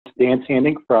Dan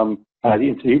Sanding from the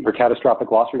Institute for Catastrophic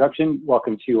Loss Reduction.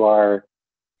 Welcome to our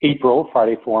April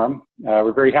Friday Forum.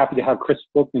 We're very happy to have Chris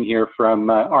Folkman here from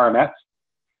RMS,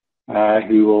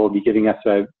 who will be giving us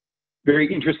a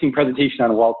very interesting presentation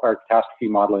on wildfire catastrophe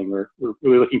modeling. We're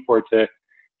really looking forward to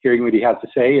hearing what he has to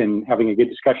say and having a good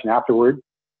discussion afterward.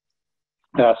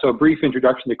 So a brief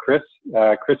introduction to Chris.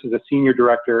 Chris is a Senior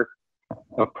Director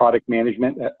of Product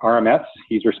Management at RMS.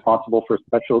 He's responsible for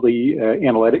specialty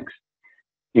analytics,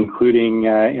 including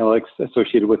analytics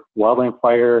associated with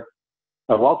wildfire,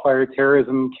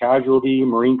 terrorism, casualty,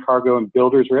 marine cargo, and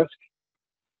builder's risk.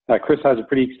 Chris has a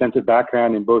pretty extensive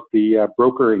background in both the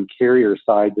broker and carrier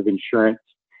sides of insurance,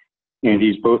 and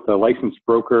he's both a licensed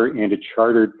broker and a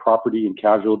chartered property and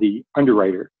casualty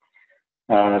underwriter.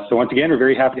 So once again, we're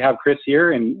very happy to have Chris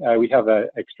here, and we have an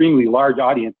extremely large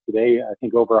audience today, I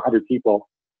think over 100 people.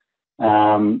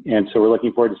 And so we're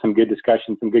looking forward to some good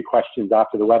discussion, some good questions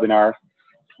after the webinar.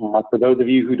 For those of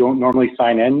you who don't normally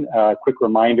sign in, a quick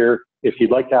reminder, if you'd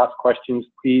like to ask questions,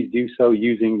 please do so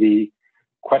using the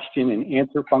question and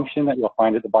answer function that you'll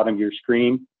find at the bottom of your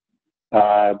screen.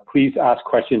 Please ask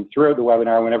questions throughout the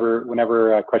webinar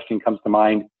whenever a question comes to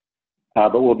mind,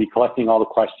 but we'll be collecting all the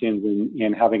questions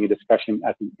and having a discussion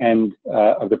at the end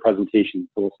of the presentation.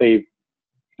 So we'll save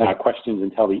questions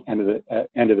until the end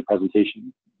of the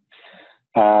presentation.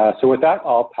 So with that,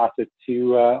 I'll pass it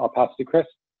to Chris.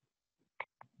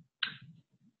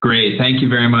 Great, thank you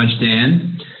very much,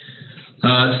 Dan.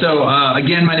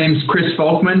 Again, my name is Chris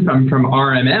Folkman. I'm from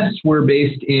RMS. We're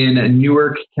based in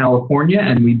Newark, California,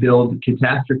 and we build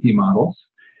catastrophe models,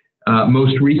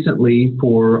 most recently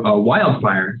for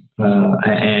wildfire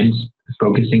and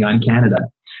focusing on Canada.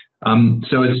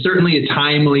 So it's certainly a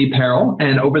timely peril,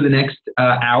 and over the next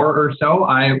hour or so,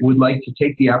 I would like to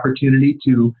take the opportunity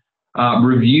to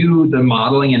review the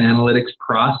modeling and analytics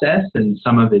process and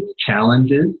some of its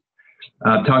challenges.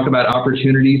 Talk about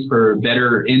opportunities for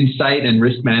better insight and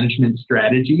risk management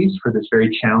strategies for this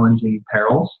very challenging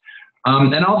perils,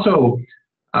 and also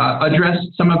address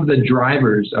some of the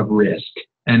drivers of risk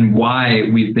and why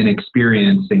we've been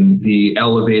experiencing the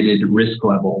elevated risk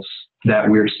levels that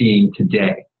we're seeing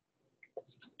today.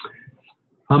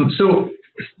 So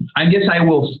I guess I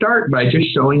will start by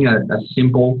just showing a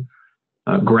simple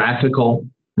graphical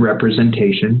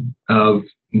representation of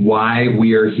why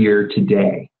we are here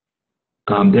today.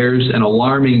 There's an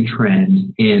alarming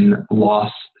trend in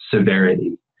loss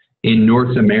severity in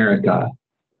North America,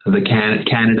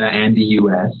 Canada and the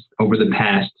US over the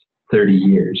past 30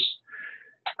 years.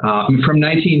 From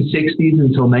 1960s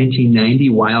until 1990,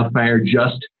 wildfire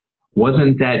just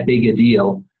wasn't that big a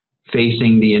deal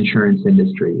facing the insurance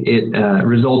industry. It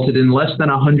resulted in less than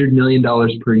 $100 million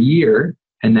per year,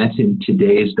 and that's in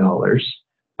today's dollars,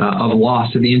 of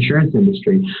loss to the insurance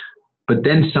industry. But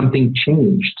then something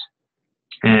changed.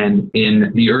 And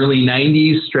in the early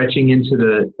 90s, stretching into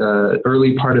the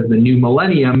early part of the new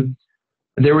millennium,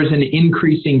 there was an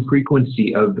increasing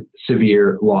frequency of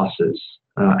severe losses,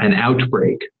 an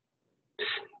outbreak.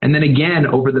 And then again,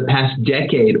 over the past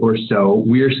decade or so,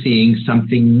 we're seeing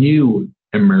something new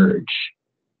emerge,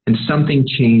 and something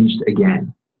changed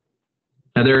again.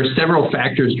 Now, there are several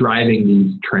factors driving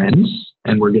these trends,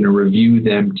 and we're going to review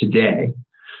them today.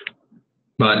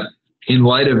 But in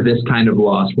light of this kind of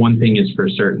loss, one thing is for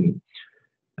certain.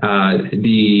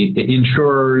 The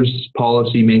insurers,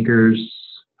 policymakers,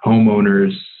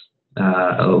 homeowners,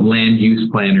 land use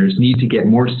planners need to get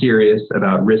more serious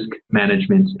about risk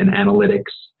management and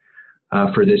analytics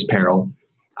for this peril.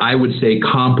 I would say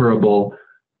comparable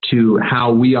to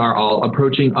how we are all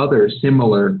approaching other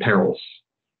similar perils,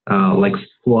 like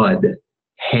flood,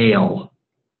 hail,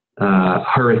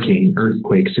 hurricane,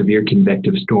 earthquake, severe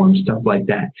convective storms, stuff like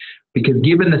that. Because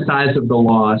given the size of the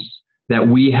loss that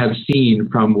we have seen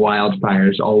from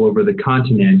wildfires all over the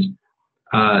continent,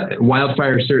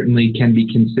 wildfire certainly can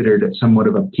be considered somewhat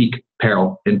of a peak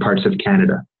peril in parts of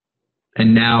Canada.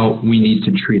 And now we need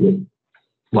to treat it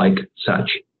like such.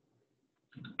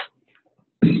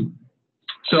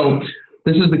 So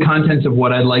this is the contents of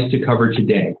what I'd like to cover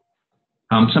today.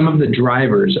 Some of the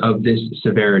drivers of this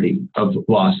severity of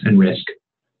loss and risk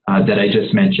that I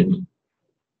just mentioned.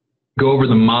 Go over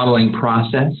the modeling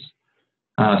process,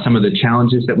 some of the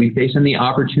challenges that we face, and the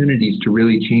opportunities to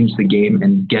really change the game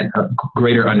and get a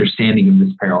greater understanding of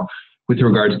this peril with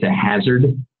regards to hazard,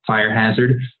 fire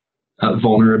hazard,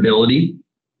 vulnerability,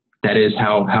 that is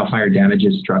how fire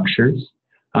damages structures,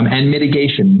 and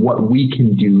mitigation, what we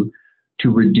can do to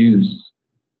reduce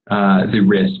the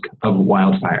risk of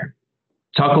wildfire.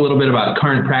 Talk a little bit about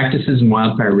current practices in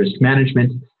wildfire risk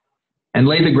management, and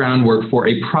lay the groundwork for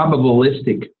a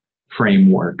probabilistic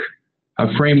framework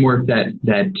a framework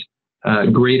that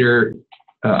greater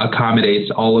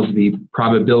accommodates all of the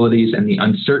probabilities and the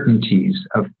uncertainties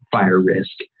of fire risk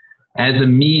as a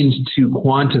means to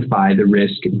quantify the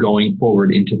risk going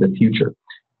forward into the future.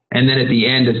 And then at the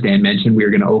end, as Dan mentioned, we're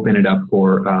going to open it up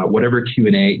for whatever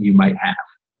Q&A you might have.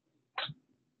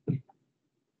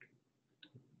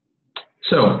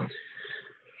 So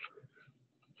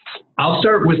I'll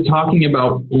start with talking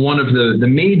about one of the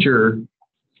major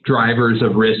drivers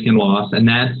of risk and loss, and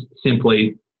that's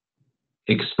simply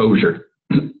exposure.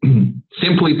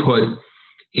 Simply put,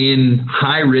 in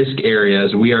high-risk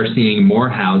areas, we are seeing more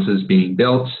houses being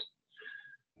built,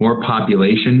 more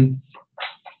population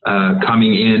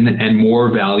coming in, and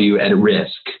more value at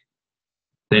risk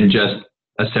than just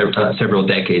several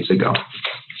decades ago.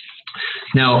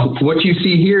 Now, what you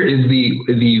see here is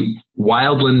the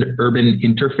wildland-urban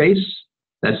interface.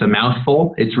 That's a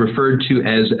mouthful. It's referred to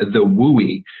as the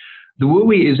WUI. The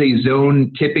WUI is a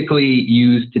zone typically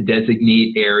used to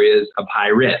designate areas of high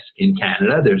risk in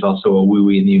Canada. There's also a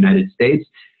WUI in the United States.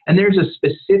 And there's a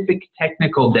specific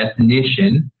technical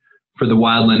definition for the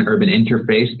wildland-urban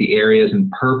interface, the areas in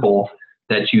purple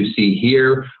that you see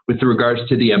here, with regards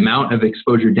to the amount of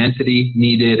exposure density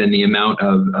needed and the amount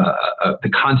of the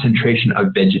concentration of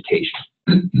vegetation.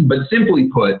 But simply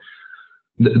put,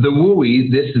 the WUI,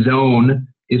 this zone,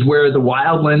 is where the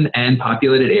wildland and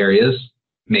populated areas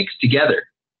mix together.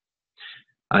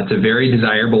 It's a very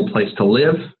desirable place to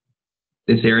live.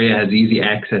 This area has easy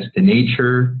access to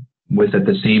nature, with at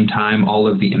the same time all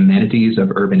of the amenities of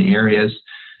urban areas.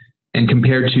 And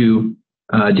compared to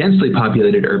densely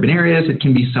populated urban areas, it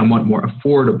can be somewhat more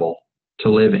affordable to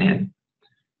live in.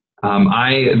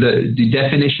 The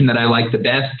definition that I like the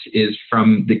best is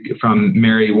from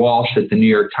Mary Walsh at the New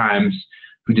York Times,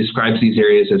 who describes these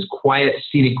areas as quiet,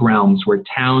 scenic realms where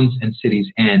towns and cities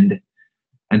end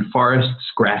and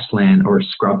forests, grassland, or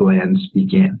scrublands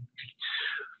begin.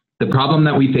 The problem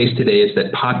that we face today is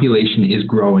that population is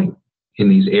growing in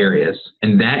these areas,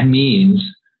 and that means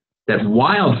that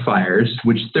wildfires,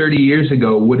 which 30 years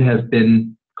ago would have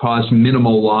caused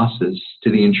minimal losses to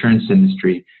the insurance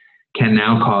industry, can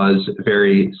now cause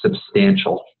very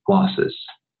substantial losses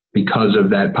because of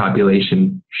that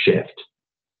population shift.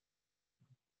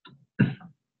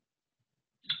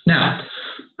 Now,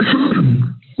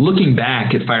 looking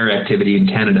back at fire activity in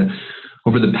Canada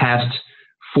over the past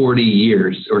 40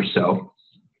 years or so,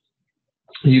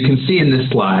 you can see in this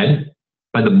slide,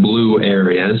 by the blue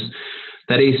areas,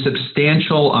 that a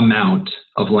substantial amount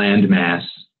of land mass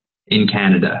in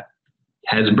Canada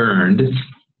has burned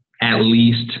at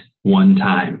least one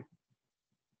time.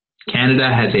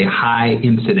 Canada has a high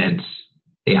incidence,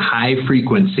 a high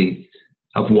frequency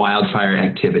of wildfire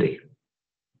activity.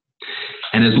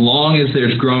 And as long as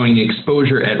there's growing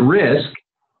exposure at risk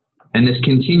and this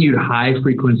continued high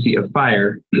frequency of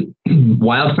fire,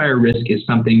 wildfire risk is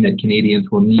something that Canadians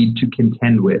will need to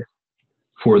contend with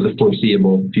for the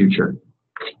foreseeable future.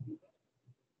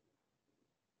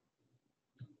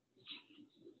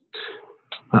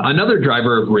 Another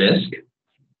driver of risk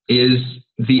is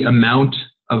the amount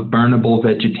of burnable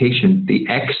vegetation, the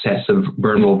excess of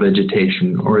burnable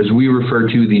vegetation, or as we refer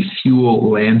to, the fuel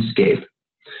landscape.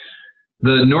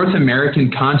 The North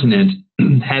American continent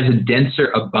has a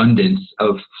denser abundance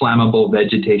of flammable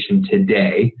vegetation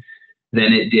today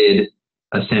than it did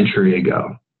a century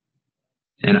ago.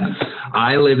 And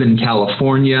I live in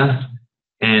California,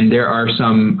 and there are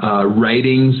some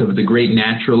writings of the great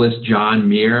naturalist John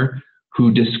Muir,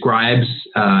 who describes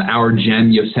our gem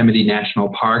Yosemite National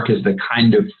Park as the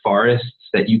kind of forests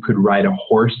that you could ride a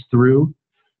horse through.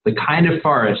 The kind of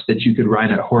forest that you could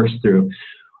ride a horse through.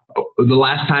 The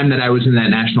last time that I was in that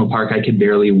national park, I could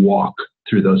barely walk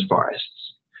through those forests.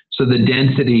 So the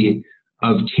density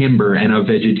of timber and of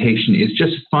vegetation is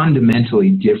just fundamentally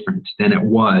different than it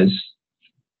was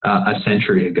a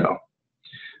century ago.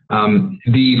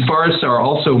 The forests are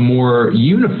also more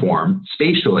uniform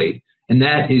spatially, and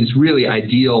that is really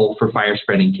ideal for fire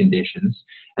spreading conditions,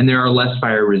 and there are less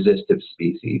fire resistive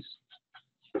species.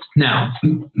 Now,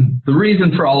 the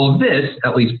reason for all of this,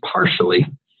 at least partially,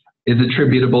 is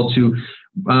attributable to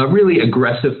really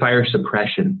aggressive fire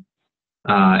suppression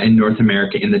in North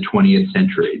America in the 20th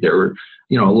century. There were,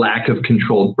 a lack of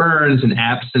controlled burns and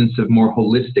absence of more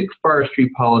holistic forestry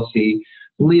policy,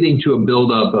 leading to a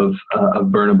buildup of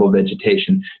burnable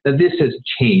vegetation. Now, this has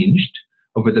changed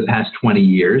over the past 20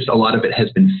 years. A lot of it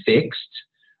has been fixed.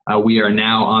 We are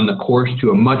now on the course to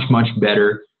a much, much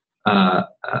better,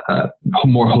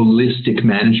 more holistic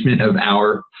management of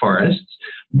our forests.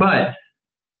 But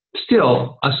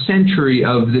still, a century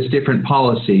of this different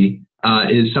policy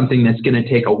is something that's going to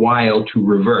take a while to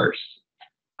reverse.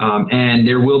 and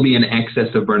there will be an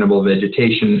excess of burnable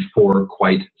vegetation for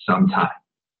quite some time.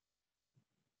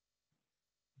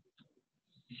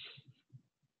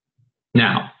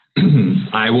 Now,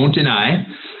 I won't deny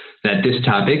that this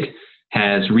topic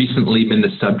has recently been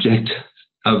the subject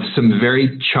of some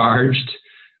very charged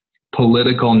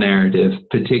political narrative,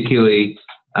 particularly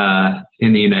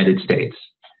in the United States.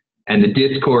 And the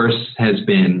discourse has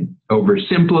been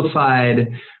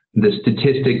oversimplified, the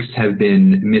statistics have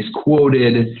been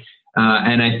misquoted,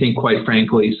 and I think, quite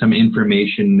frankly, some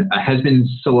information has been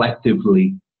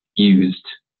selectively used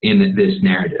in this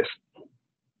narrative.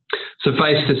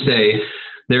 Suffice to say,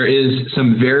 there is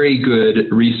some very good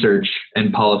research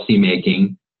and policy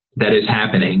making that is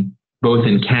happening both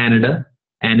in Canada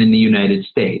and in the United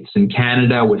States. In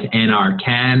Canada with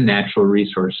NRCan, Natural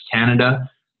Resource Canada,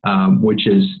 which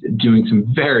is doing some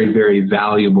very, very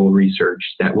valuable research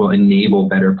that will enable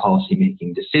better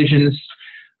policymaking decisions.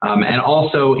 And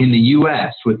also in the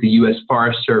US with the US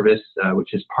Forest Service,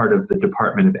 which is part of the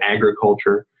Department of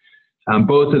Agriculture.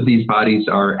 Both of these bodies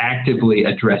are actively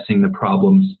addressing the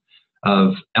problems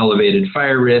of elevated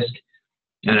fire risk,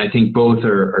 and I think both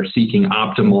are seeking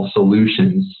optimal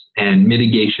solutions and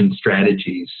mitigation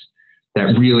strategies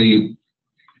that really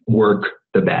work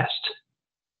the best.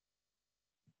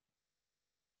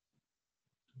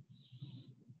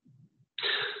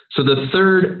 So the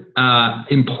third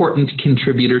important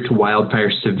contributor to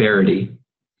wildfire severity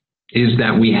is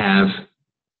that we have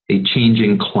a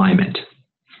changing climate.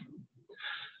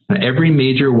 Every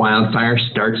major wildfire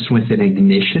starts with an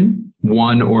ignition,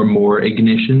 one or more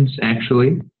ignitions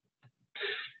actually.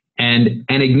 And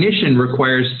an ignition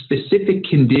requires specific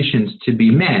conditions to be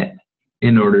met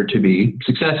in order to be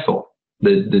successful.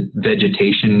 The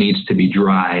vegetation needs to be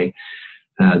dry,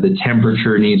 the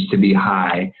temperature needs to be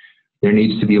high, there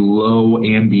needs to be low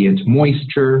ambient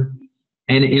moisture,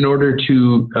 and in order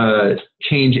to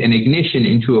change an ignition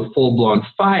into a full-blown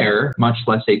fire, much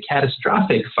less a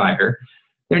catastrophic fire,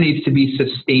 there needs to be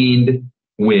sustained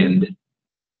wind,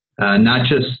 not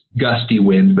just gusty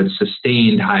wind, but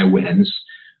sustained high winds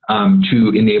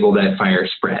to enable that fire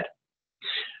spread.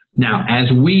 Now,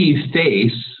 as we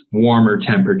face warmer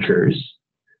temperatures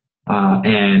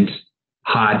and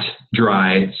hot,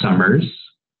 dry summers,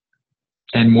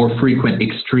 and more frequent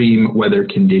extreme weather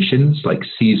conditions like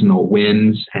seasonal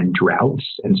winds and droughts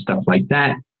and stuff like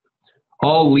that,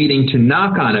 all leading to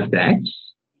knock-on effects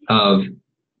of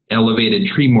elevated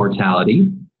tree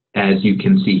mortality, as you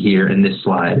can see here in this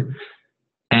slide,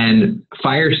 and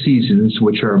fire seasons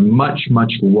which are much,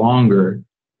 much longer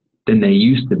than they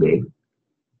used to be.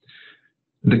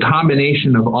 The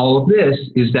combination of all of this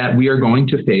is that we are going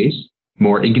to face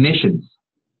more ignitions.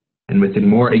 And within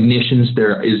more ignitions,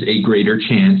 there is a greater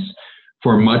chance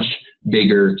for much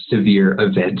bigger severe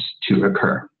events to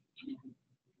occur.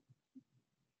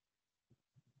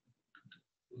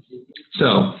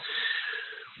 So,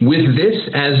 with this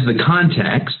as the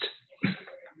context,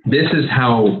 this is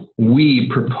how we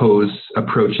propose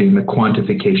approaching the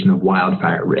quantification of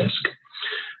wildfire risk.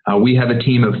 We have a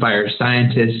team of fire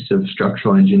scientists, of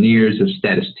structural engineers, of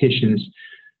statisticians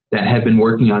that have been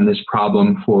working on this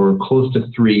problem for close to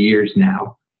 3 years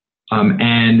now.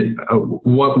 And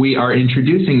what we are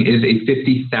introducing is a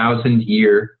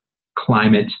 50,000-year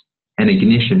climate and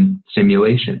ignition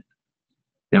simulation.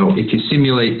 Now, if you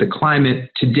simulate the climate,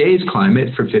 today's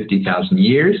climate for 50,000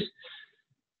 years,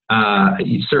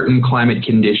 certain climate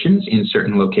conditions in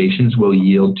certain locations will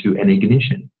yield to an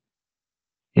ignition.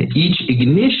 And each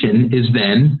ignition is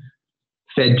then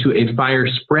fed to a fire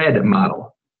spread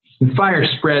model. And fire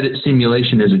spread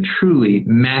simulation is a truly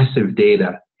massive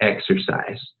data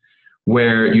exercise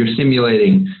where you're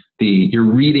simulating you're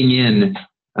reading in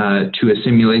to a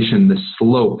simulation the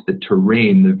slope, the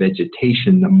terrain, the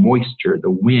vegetation, the moisture,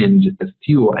 the wind, the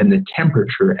fuel, and the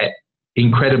temperature at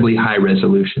incredibly high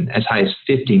resolution, as high as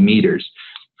 50 meters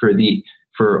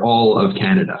for all of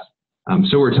Canada.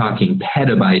 So we're talking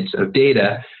petabytes of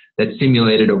data that's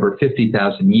simulated over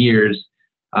 50,000 years,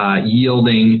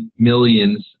 yielding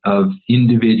millions of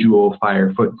individual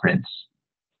fire footprints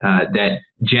that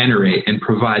generate and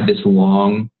provide this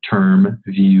long-term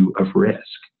view of risk.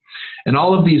 And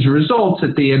all of these results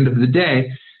at the end of the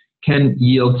day can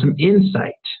yield some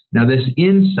insight. Now, this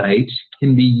insight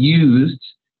can be used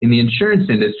in the insurance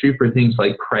industry for things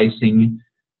like pricing,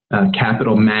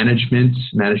 capital management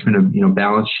of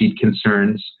balance sheet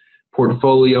concerns,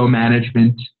 portfolio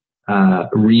management,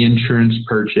 reinsurance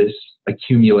purchase,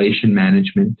 accumulation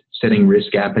management, setting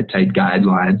risk appetite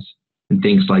guidelines, and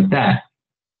things like that.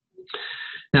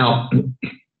 Now,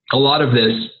 a lot of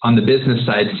this on the business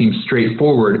side seems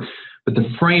straightforward, but the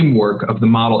framework of the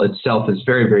model itself is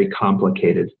very, very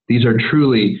complicated. These are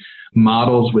truly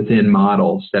models within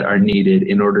models that are needed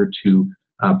in order to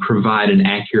provide an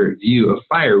accurate view of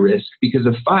fire risk, because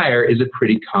a fire is a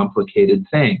pretty complicated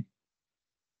thing.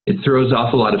 It throws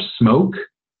off a lot of smoke,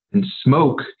 and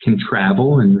smoke can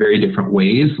travel in very different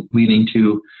ways, leading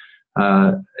to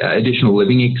additional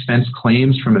living expense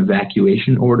claims from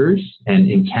evacuation orders. And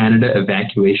in Canada,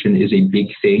 evacuation is a big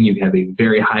thing. You have a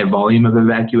very high volume of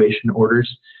evacuation orders,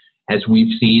 as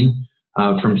we've seen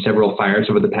from several fires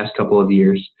over the past couple of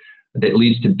years. That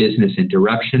leads to business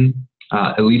interruption.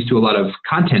 It leads to a lot of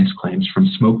contents claims from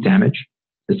smoke damage.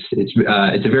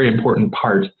 It's a very important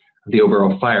part of the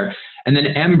overall fire. And then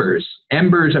embers.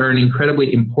 Embers are an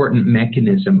incredibly important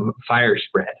mechanism of fire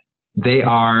spread. They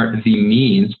are the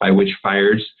means by which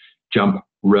fires jump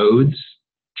roads,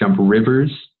 jump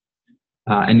rivers,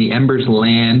 and the embers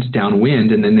land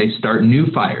downwind, and then they start new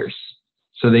fires.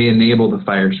 So they enable the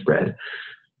fire spread.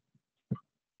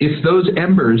 If those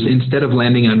embers, instead of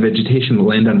landing on vegetation,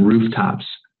 land on rooftops,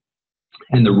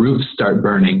 and the roofs start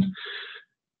burning,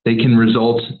 they can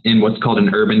result in what's called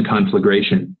an urban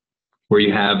conflagration, where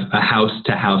you have a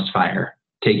house-to-house fire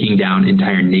taking down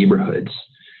entire neighborhoods.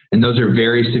 And those are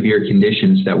very severe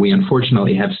conditions that we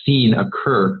unfortunately have seen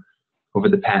occur over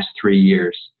the past 3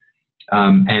 years.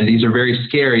 And these are very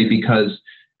scary because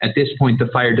at this point, the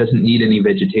fire doesn't need any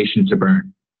vegetation to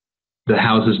burn. The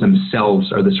houses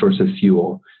themselves are the source of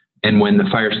fuel. And when the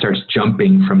fire starts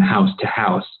jumping from house to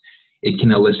house, it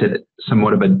can elicit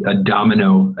somewhat of a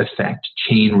domino effect,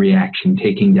 chain reaction,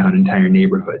 taking down entire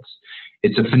neighborhoods.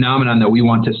 It's a phenomenon that we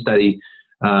want to study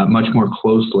much more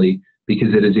closely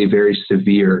because it is a very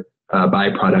severe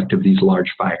byproduct of these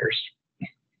large fires.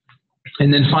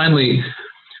 And then finally,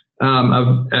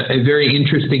 a very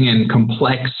interesting and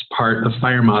complex part of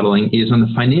fire modeling is on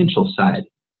the financial side.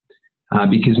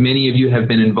 Because many of you have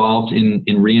been involved in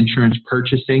reinsurance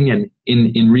purchasing, and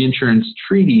in reinsurance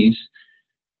treaties,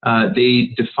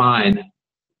 they define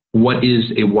what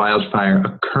is a wildfire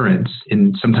occurrence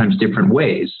in sometimes different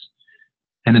ways.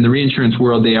 And in the reinsurance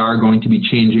world, they are going to be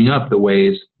changing up the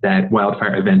ways that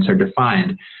wildfire events are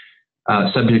defined,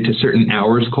 subject to certain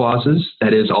hours clauses.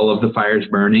 That is, all of the fires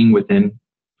burning within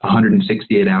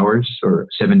 168 hours or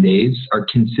 7 days are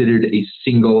considered a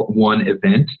single one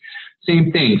event.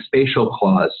 Same thing, spatial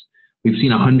clause. We've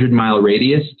seen a 100-mile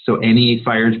radius, so any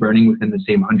fires burning within the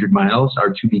same 100 miles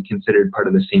are to be considered part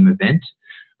of the same event.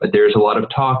 But there's a lot of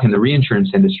talk in the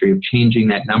reinsurance industry of changing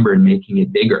that number and making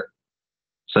it bigger,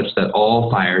 such that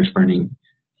all fires burning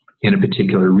in a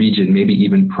particular region, maybe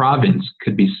even province,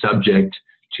 could be subject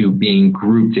to being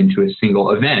grouped into a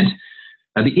single event.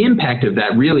 Now, the impact of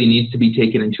that really needs to be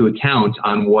taken into account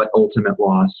on what ultimate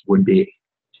loss would be.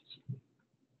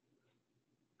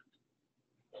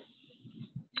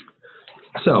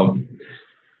 So,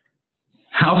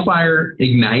 how fire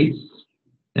ignites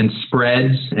and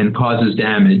spreads and causes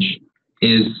damage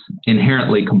is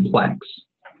inherently complex.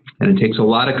 And it takes a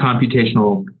lot of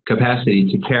computational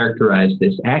capacity to characterize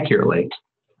this accurately.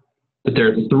 But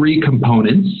there are 3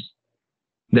 components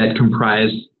that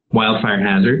comprise wildfire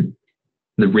hazard: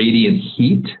 the radiant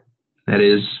heat, that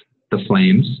is the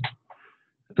flames,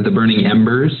 the burning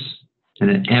embers,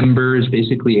 and an ember is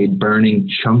basically a burning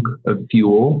chunk of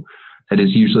fuel that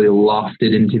is usually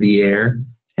lofted into the air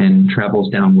and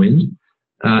travels downwind,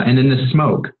 and then the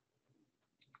smoke.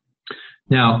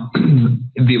 Now,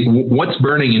 what's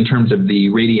burning in terms of the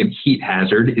radiant heat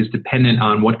hazard is dependent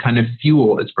on what kind of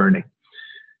fuel is burning.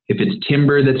 If it's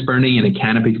timber that's burning in a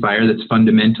canopy fire, that's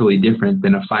fundamentally different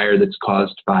than a fire that's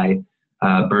caused by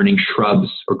burning shrubs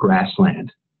or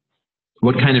grassland.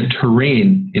 What kind of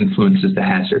terrain influences the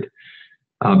hazard?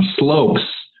 Slopes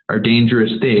are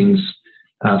dangerous things.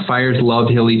 Fires love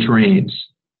hilly terrains.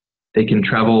 They can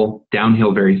travel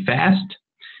downhill very fast.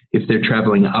 If they're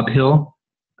traveling uphill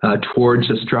towards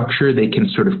a structure, they can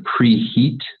sort of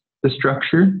preheat the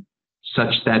structure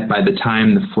such that by the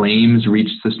time the flames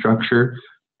reach the structure,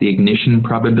 the ignition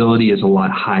probability is a lot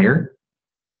higher.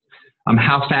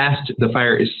 How fast the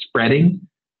fire is spreading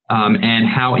and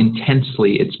how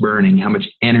intensely it's burning, how much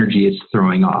energy it's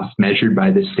throwing off, measured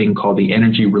by this thing called the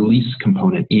energy release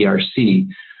component, ERC.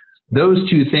 Those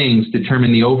 2 things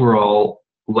determine the overall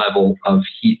level of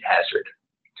heat hazard.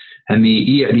 And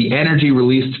the energy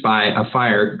released by a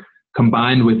fire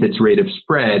combined with its rate of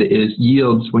spread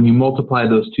yields, when you multiply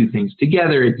those 2 things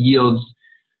together, it yields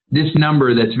this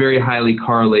number that's very highly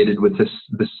correlated with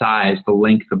the size, the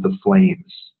length of the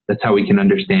flames. That's how we can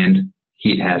understand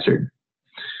heat hazard.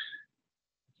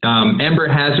 Ember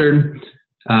hazard,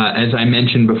 as I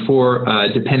mentioned before,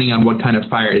 depending on what kind of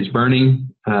fire is burning,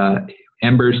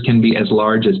 Embers can be as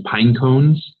large as pine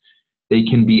cones. They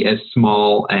can be as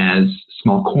small as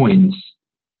small coins.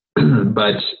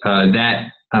 But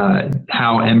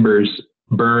how embers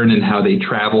burn and how they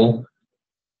travel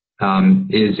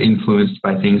is influenced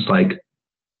by things like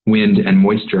wind and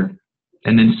moisture.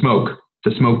 And then smoke,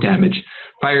 the smoke damage.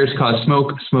 Fires cause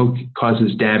smoke. Smoke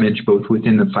causes damage both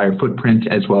within the fire footprint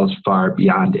as well as far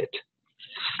beyond it.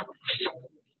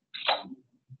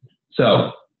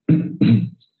 So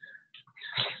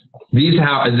this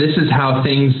is how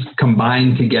things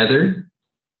combine together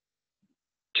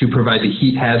to provide the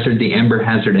heat hazard, the ember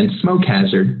hazard, and smoke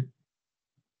hazard.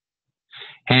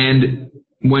 And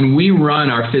when we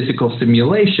run our physical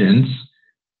simulations,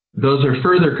 those are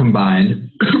further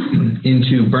combined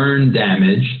into burn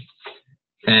damage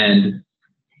and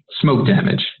smoke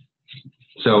damage.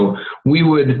 So we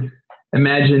would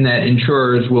imagine that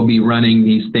insurers will be running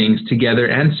these things together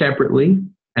and separately,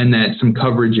 and that some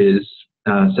coverages,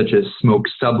 such as smoke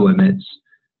sublimits,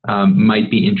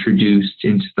 might be introduced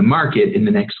into the market in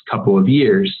the next couple of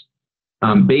years,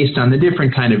 based on the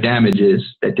different kind of damages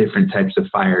that different types of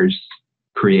fires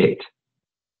create.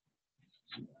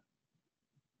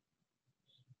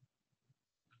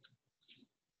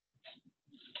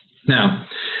 Now,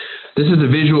 this is a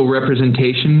visual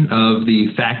representation of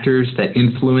the factors that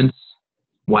influence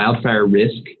wildfire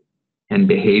risk and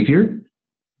behavior.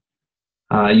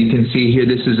 You can see here,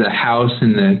 this is a house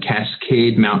in the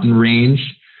Cascade Mountain Range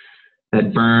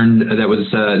that burned,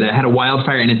 that had a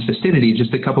wildfire in its vicinity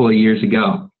just a couple of years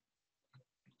ago.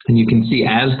 And you can see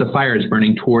as the fire is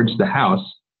burning towards the house,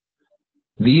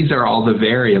 these are all the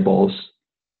variables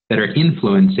that are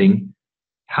influencing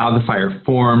how the fire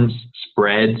forms,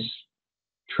 spreads,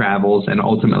 travels, and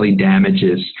ultimately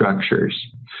damages structures.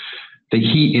 The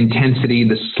heat intensity,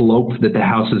 the slope that the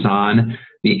house is on,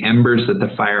 the embers that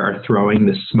the fire are throwing,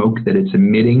 the smoke that it's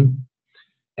emitting,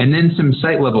 and then some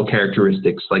site level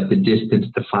characteristics like the distance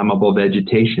to flammable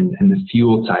vegetation and the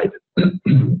fuel type.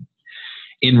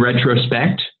 In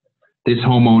retrospect, this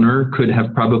homeowner could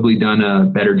have probably done a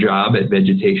better job at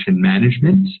vegetation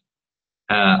management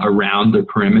around the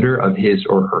perimeter of his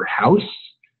or her house.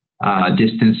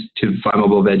 Distance to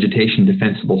flammable vegetation,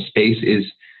 defensible space, is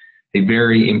a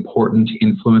very important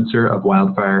influencer of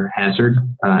wildfire hazard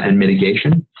and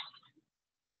mitigation.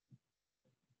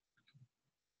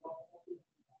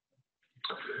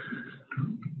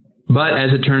 But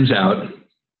as it turns out,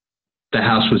 the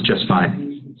house was just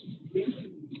fine.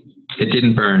 It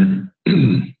didn't burn.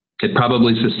 It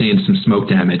probably sustained some smoke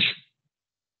damage.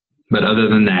 But other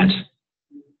than that,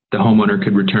 the homeowner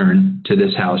could return to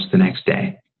this house the next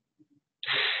day.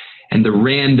 And the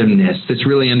randomness, this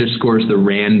really underscores the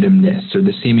randomness or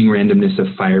the seeming randomness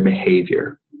of fire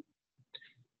behavior.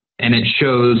 And it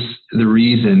shows the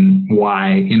reason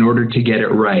why, in order to get it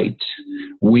right,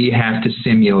 we have to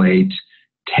simulate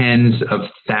tens of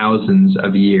thousands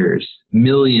of years,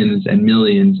 millions and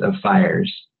millions of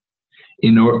fires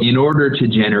in order to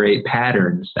generate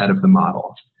patterns out of the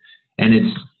model. And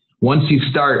it's once you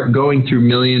start going through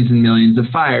millions and millions of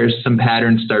fires, some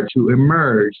patterns start to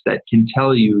emerge that can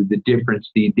tell you the difference,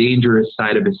 the dangerous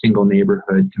side of a single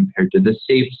neighborhood compared to the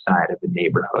safe side of a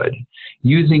neighborhood.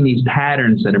 Using these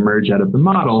patterns that emerge out of the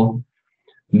model,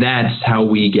 that's how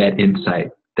we get insight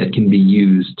that can be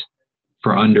used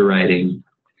for underwriting,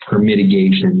 for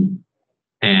mitigation,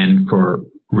 and for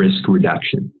risk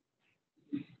reduction.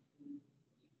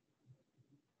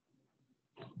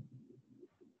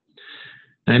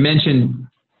 I mentioned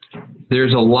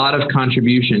there's a lot of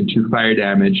contribution to fire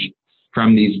damage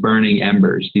from these burning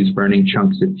embers, these burning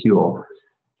chunks of fuel.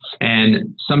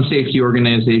 And some safety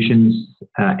organizations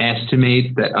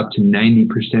estimate that up to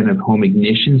 90% of home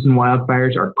ignitions in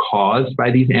wildfires are caused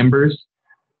by these embers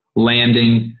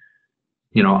landing,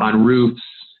 on roofs,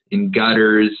 in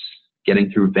gutters, getting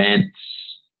through vents,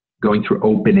 going through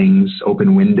openings,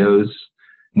 open windows.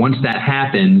 Once that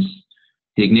happens,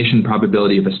 the ignition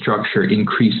probability of a structure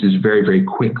increases very, very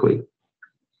quickly.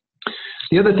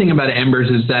 The other thing about embers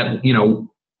is that,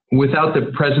 without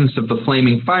the presence of the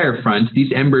flaming fire front,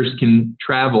 these embers can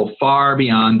travel far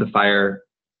beyond the fire.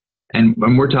 And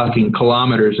we're talking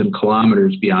kilometers and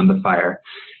kilometers beyond the fire.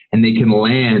 And they can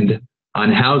land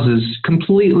on houses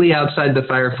completely outside the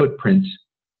fire footprint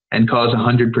and cause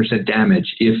 100%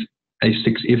 damage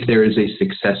if there is a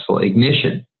successful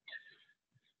ignition.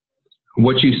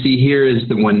 What you see here is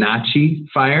the Wenatchee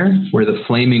fire, where the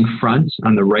flaming front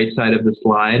on the right side of the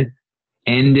slide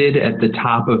ended at the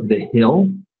top of the hill,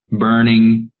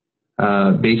 burning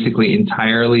basically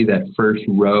entirely that first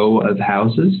row of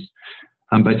houses.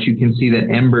 But you can see that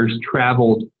embers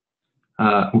traveled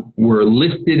were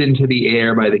lifted into the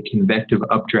air by the convective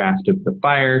updraft of the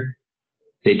fire.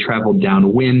 They traveled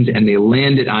downwind and they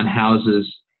landed on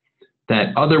houses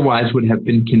that otherwise would have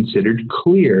been considered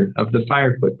clear of the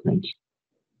fire footprint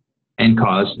and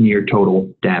caused near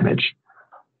total damage.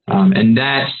 And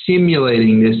that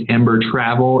simulating this ember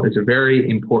travel is a very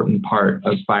important part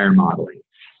of fire modeling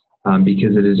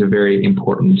because it is a very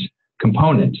important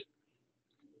component.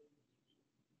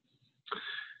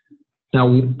 Now,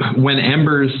 when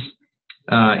embers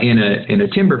in a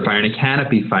timber fire, in a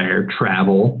canopy fire,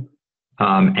 travel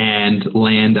and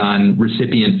land on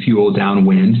recipient fuel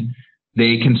downwind,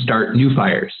 they can start new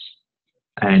fires.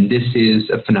 And this is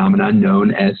a phenomenon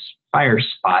known as fire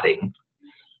spotting.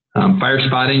 Fire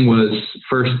spotting was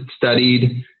first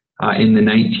studied in the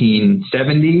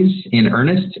 1970s in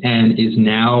earnest and is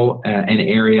now an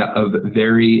area of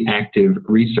very active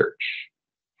research.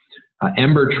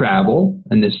 Ember travel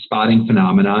and this spotting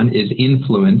phenomenon is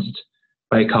influenced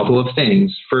by a couple of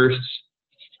things. First,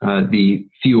 the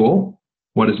fuel,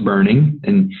 what is burning,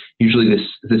 and usually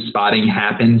this spotting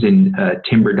happens in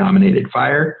timber-dominated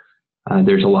fire.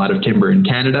 There's a lot of timber in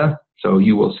Canada, so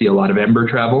you will see a lot of ember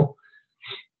travel.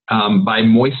 By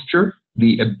moisture,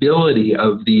 the ability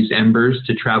of these embers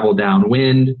to travel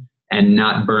downwind and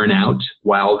not burn out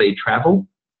while they travel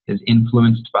is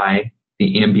influenced by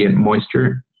the ambient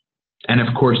moisture. And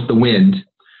of course, the wind.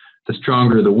 The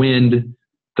stronger the wind,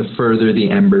 the further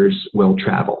the embers will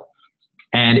travel.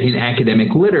 And in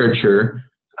academic literature,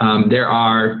 there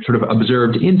are sort of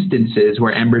observed instances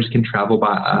where embers can travel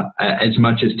by as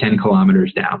much as 10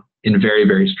 kilometers down in very,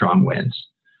 very strong winds.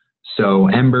 So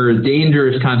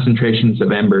dangerous concentrations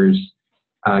of embers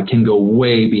can go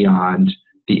way beyond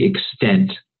the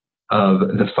extent of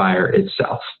the fire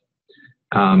itself.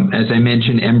 As I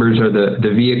mentioned, embers are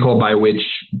the vehicle by which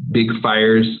big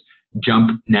fires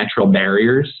jump natural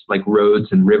barriers like roads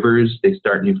and rivers. They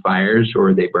start new fires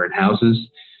or they burn houses.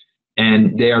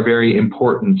 And they are very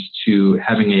important to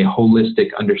having a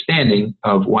holistic understanding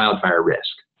of wildfire risk.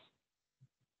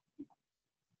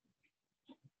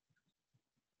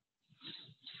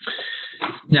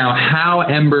 Now, how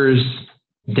embers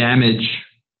damage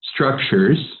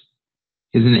structures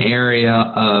is an area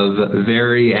of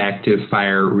very active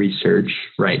fire research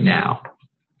right now.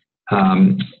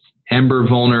 Ember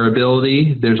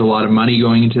vulnerability, there's a lot of money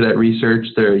going into that research.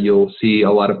 You'll see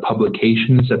a lot of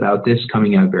publications about this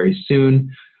coming out very soon.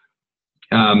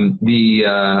 The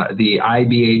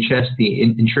IBHS, the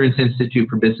Insurance Institute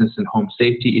for Business and Home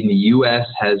Safety in the U.S.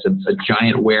 has a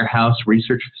giant warehouse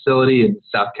research facility in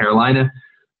South Carolina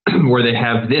where they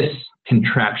have this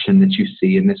contraption that you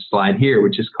see in this slide here,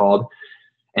 which is called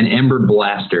an ember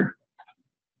blaster.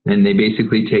 And they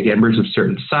basically take embers of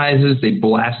certain sizes, they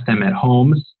blast them at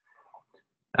homes,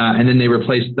 and then they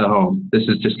replace the home. This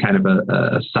is just kind of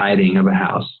a siding of a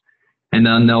house. And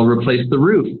then they'll replace the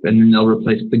roof, and then they'll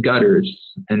replace the gutters,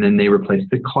 and then they replace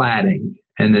the cladding,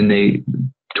 and then they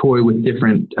toy with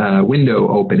different window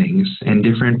openings and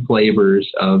different flavors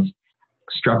of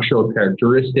structural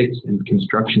characteristics and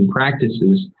construction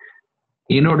practices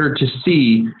in order to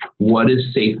see what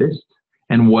is safest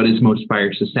and what is most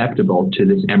fire susceptible to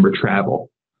this ember travel.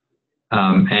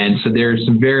 And so there's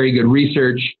some very good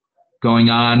research going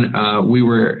on. We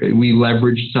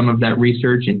leveraged some of that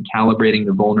research in calibrating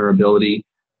the vulnerability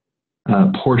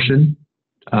portion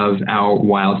of our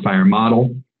wildfire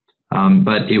model.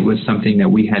 But it was something that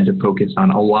we had to focus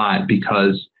on a lot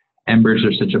because embers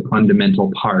are such a fundamental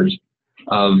part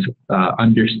of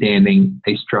understanding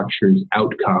a structure's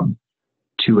outcome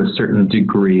to a certain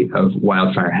degree of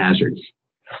wildfire hazards.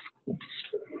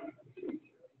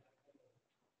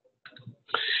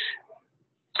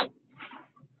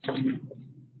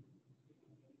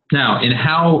 Now, in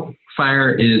how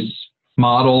fire is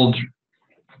modeled,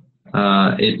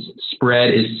 its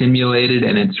spread is simulated,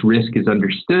 and its risk is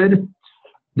understood,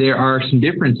 there are some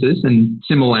differences and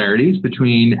similarities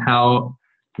between how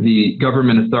the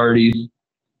government authorities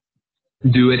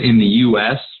do it in the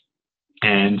U.S.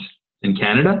 and in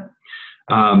Canada.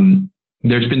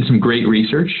 There's been some great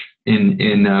research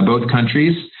in both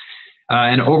countries.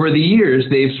 And over the years,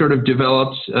 they've sort of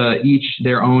developed each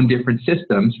their own different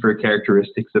systems for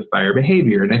characteristics of fire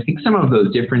behavior. And I think some of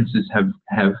those differences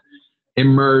have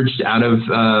emerged out of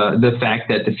the fact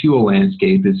that the fuel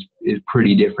landscape is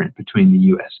pretty different between the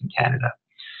U.S. and Canada.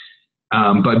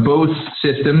 But both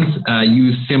systems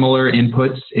use similar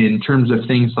inputs in terms of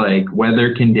things like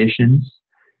weather conditions.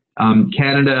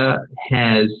 Canada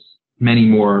has many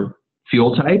more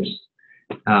fuel types.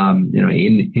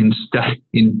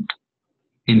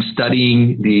 In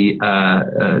studying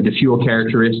the fuel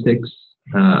characteristics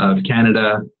of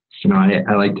Canada,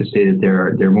 I like to say that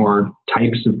there are more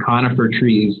types of conifer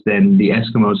trees than the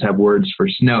Eskimos have words for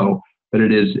snow, but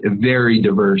it is very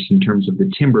diverse in terms of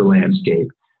the timber landscape.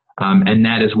 And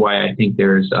that is why I think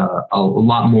there's a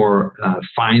lot more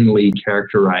finely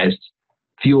characterized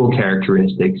fuel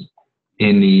characteristics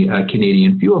in the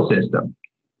Canadian fuel system.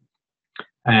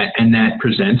 And that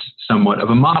presents somewhat of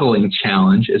a modeling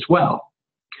challenge as well.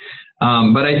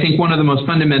 But I think one of the most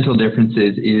fundamental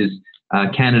differences is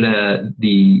Canada,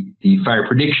 the fire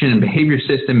prediction and behavior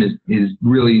system is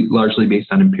really largely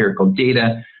based on empirical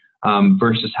data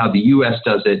versus how the US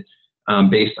does it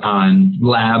based on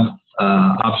lab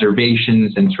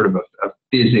observations and sort of a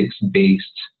physics-based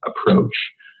approach.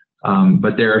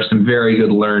 But there are some very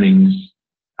good learnings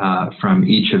from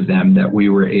each of them that we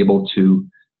were able to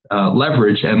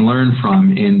leverage and learn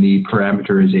from in the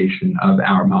parameterization of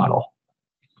our model.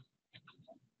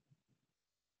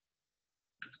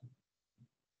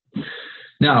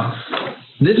 Now,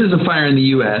 this is a fire in the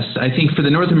US. I think for the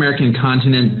North American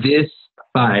continent, this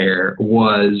fire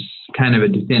was kind of a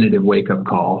definitive wake-up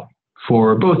call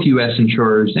for both US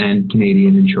insurers and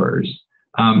Canadian insurers.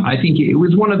 I think it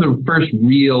was one of the first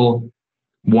real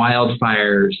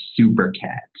wildfire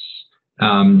supercats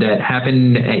that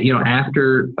happened,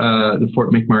 after the Fort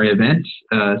McMurray event.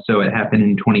 So it happened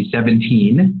in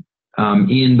 2017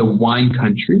 in the wine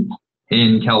country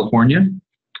in California.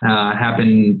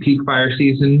 Happened peak fire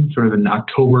season, sort of in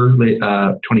October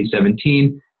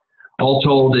 2017. All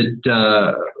told, it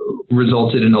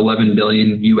resulted in 11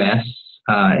 billion US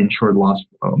insured loss,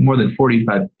 more than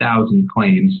 45,000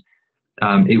 claims.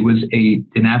 It was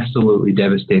an absolutely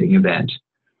devastating event.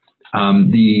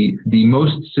 The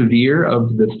most severe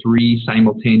of the three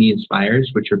simultaneous fires,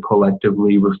 which are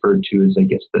collectively referred to as, I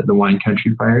guess, the wine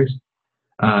country fires,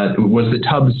 was the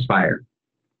Tubbs fire.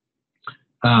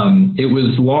 It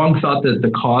was long thought that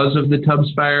the cause of the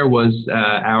Tubbs fire was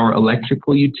our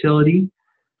electrical utility,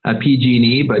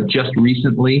 PG&E, but just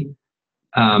recently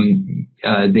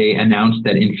they announced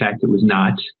that in fact it was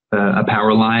not a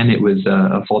power line. It was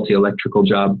a faulty electrical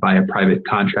job by a private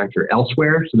contractor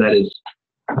elsewhere. So that is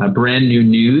brand new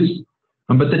news.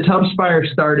 But the Tubbs fire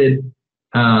started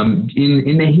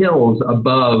in the hills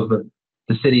above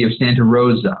the city of Santa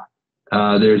Rosa.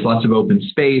 There's lots of open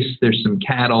space, there's some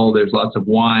cattle, there's lots of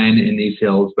wine in these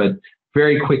hills, but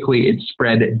very quickly it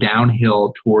spread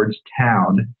downhill towards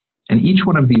town. And each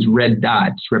one of these red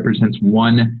dots represents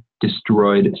one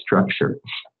destroyed structure.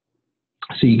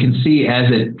 So you can see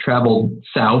as it traveled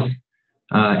south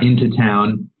into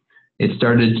town, it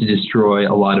started to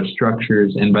destroy a lot of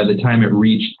structures. And by the time it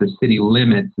reached the city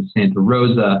limits of Santa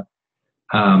Rosa,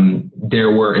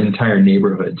 there were entire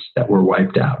neighborhoods that were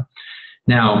wiped out.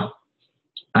 Now,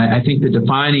 I think the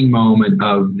defining moment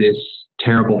of this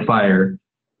terrible fire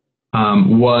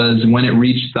was when it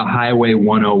reached the Highway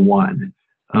 101.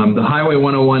 The Highway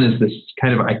 101 is this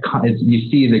kind of iconic,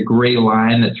 you see the gray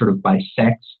line that sort of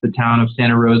bisects the town of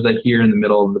Santa Rosa here in the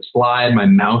middle of the slide. My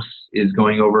mouse is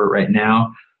going over it right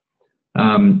now.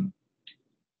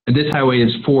 This highway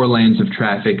is 4 lanes of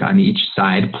traffic on each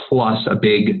side, plus a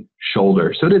big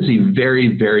shoulder. So it is a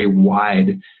very, very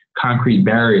wide concrete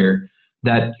barrier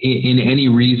that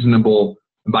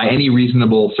by any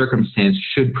reasonable circumstance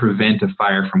should prevent a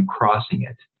fire from crossing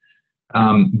it.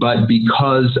 But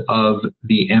because of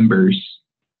the embers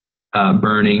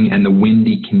burning and the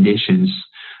windy conditions,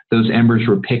 those embers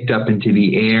were picked up into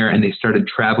the air and they started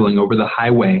traveling over the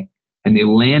highway, and they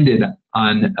landed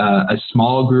on a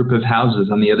small group of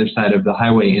houses on the other side of the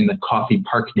highway in the Coffey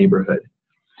Park neighborhood.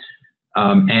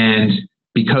 And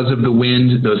because of the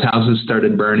wind, those houses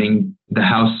started burning.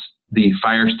 The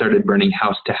fire started burning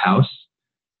house to house,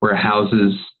 where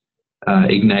houses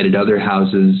ignited other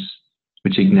houses,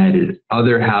 which ignited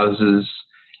other houses.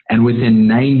 And within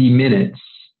 90 minutes,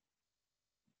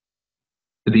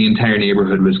 the entire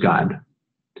neighborhood was gone.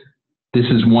 This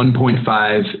is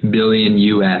 1.5 billion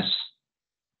US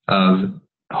of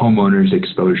homeowners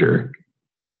exposure,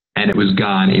 and it was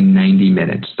gone in 90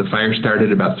 minutes. The fire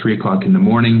started about 3 o'clock in the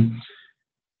morning.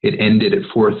 It ended at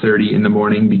 4:30 in the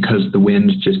morning because the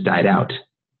wind just died out,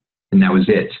 and that was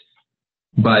it.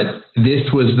 But this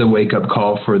was the wake-up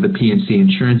call for the P&C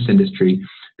insurance industry,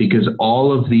 because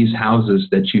all of these houses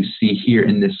that you see here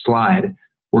in this slide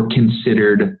were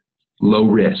considered low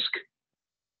risk.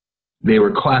 They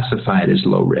were classified as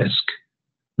low risk.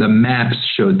 The maps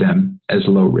showed them as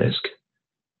low risk.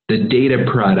 The data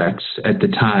products at the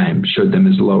time showed them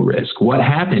as low risk. What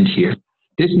happened here?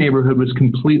 This neighborhood was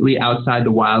completely outside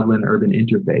the wildland-urban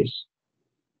interface.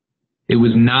 It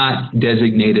was not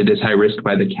designated as high risk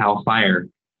by the CAL FIRE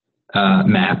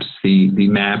maps, the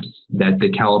maps that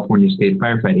the California State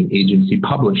Firefighting Agency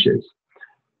publishes.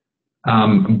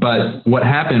 But what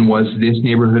happened was this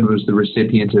neighborhood was the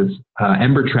recipient of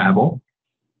ember travel,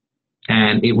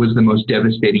 and it was the most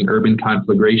devastating urban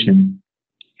conflagration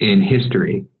in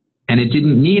history. And it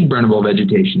didn't need burnable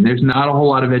vegetation. There's not a whole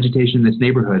lot of vegetation in this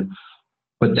neighborhood,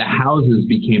 but the houses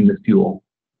became the fuel.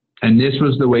 And this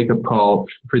was the wake-up call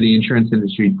for the insurance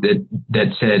industry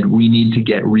that said we need to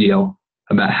get real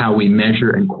about how we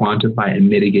measure and quantify and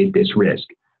mitigate this risk,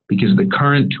 because the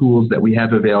current tools that we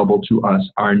have available to us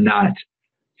are not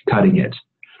cutting it.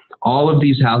 All of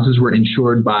these houses were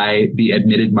insured by the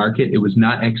admitted market. It was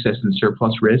not excess and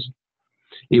surplus risk.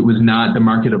 It was not the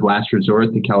market of last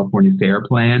resort, the California FAIR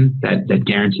plan that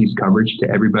guarantees coverage to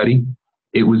everybody.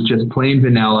 It was just plain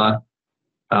vanilla,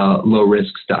 low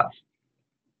risk stuff.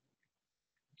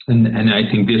 And I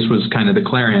think this was kind of the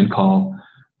clarion call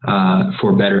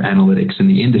for better analytics in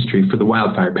the industry for the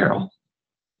wildfire peril.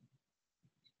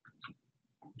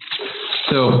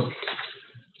 So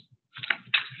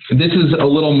this is a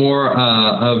little more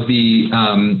of the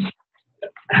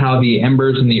how the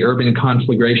embers and the urban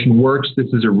conflagration works. This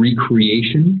is a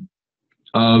recreation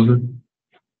of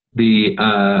the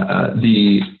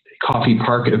Coffee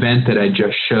Park event that I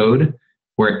just showed,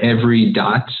 where every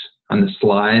dot on the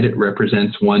slide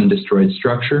represents one destroyed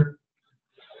structure.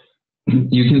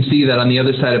 You can see that on the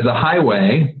other side of the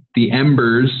highway, the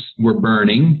embers were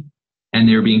burning and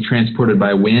they were being transported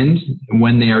by wind. And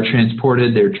when they are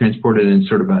transported, they're transported in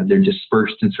sort of they're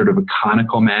dispersed in sort of a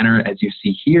conical manner, as you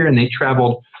see here. And they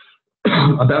traveled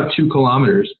about 2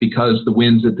 kilometers because the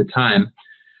winds at the time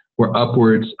were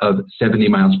upwards of 70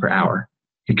 miles per hour.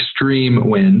 Extreme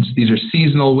winds. These are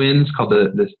seasonal winds called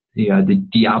the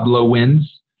Diablo winds,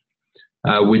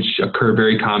 which occur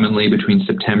very commonly between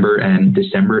September and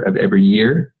December of every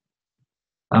year.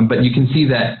 But you can see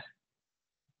that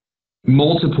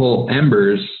multiple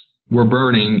embers were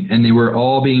burning and they were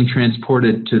all being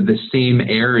transported to the same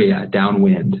area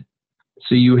downwind.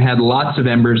 So you had lots of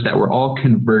embers that were all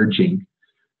converging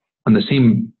on the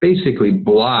same basically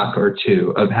block or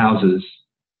two of houses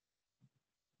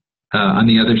on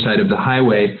the other side of the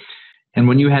highway. And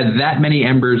when you had that many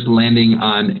embers landing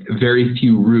on very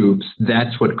few roofs,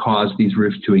 that's what caused these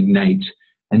roofs to ignite.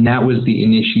 And that was the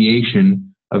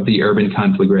initiation of the urban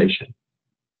conflagration.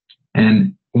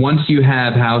 And once you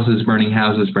have houses,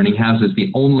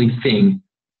 the only thing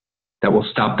that will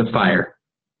stop the fire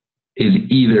is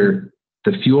either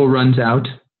the fuel runs out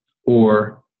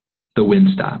or the wind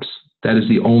stops. That is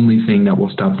the only thing that will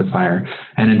stop the fire.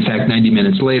 And in fact, 90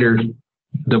 minutes later,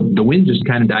 the wind just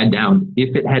kind of died down.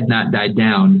 If it had not died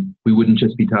down, we wouldn't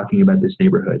just be talking about this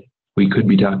neighborhood. We could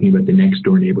be talking about the next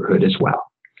door neighborhood as well.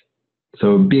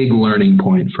 So a big learning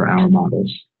point for our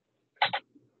models.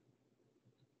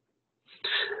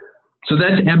 So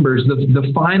that's embers.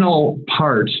 The final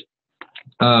part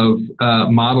of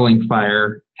modeling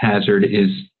fire hazard is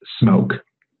smoke.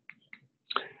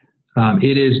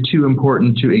 It is too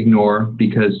important to ignore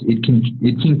because it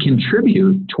can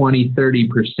contribute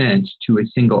 20–30% to a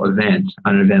single event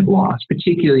on an event loss,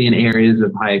 particularly in areas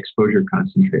of high exposure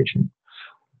concentration.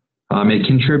 It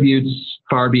contributes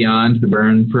far beyond the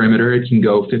burn perimeter. It can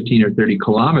go 15 or 30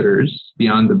 kilometers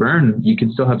beyond the burn. You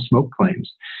can still have smoke claims.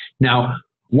 Now,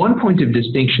 one point of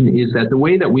distinction is that the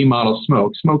way that we model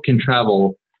smoke can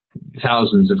travel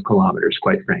thousands of kilometers,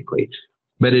 quite frankly,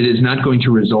 but it is not going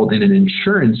to result in an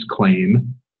insurance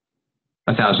claim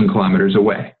 1,000 kilometers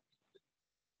away.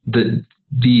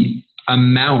 The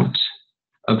amount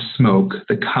of smoke,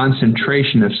 the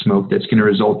concentration of smoke that's going to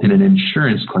result in an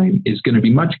insurance claim is going to be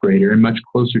much greater and much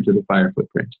closer to the fire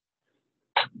footprint.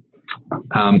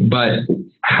 But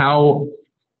how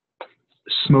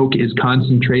smoke is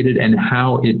concentrated and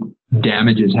how it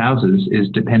damages houses is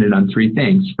dependent on 3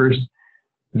 things. First,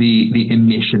 the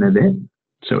emission of it.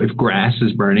 So if grass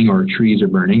is burning or trees are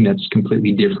burning, that's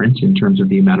completely different in terms of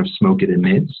the amount of smoke it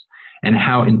emits and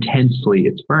how intensely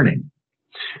it's burning.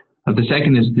 The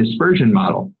second is dispersion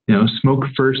model. Smoke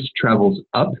first travels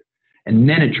up and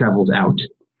then it travels out.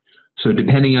 So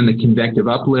depending on the convective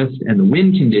uplift and the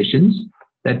wind conditions,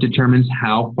 that determines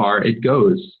how far it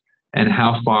goes and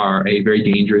how far a very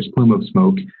dangerous plume of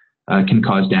smoke can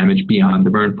cause damage beyond the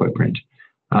burn footprint.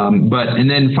 And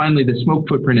then finally, the smoke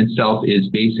footprint itself is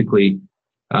basically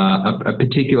a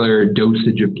particular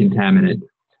dosage of contaminant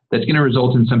that's going to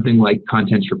result in something like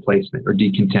contents replacement or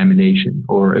decontamination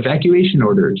or evacuation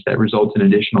orders that result in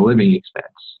additional living expense.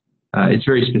 It's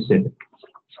very specific.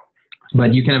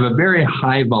 But you can have a very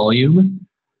high volume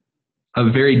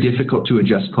of very difficult to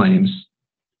adjust claims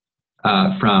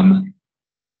from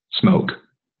smoke.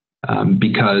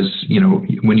 because,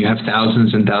 when you have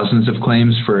thousands and thousands of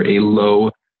claims for a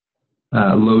low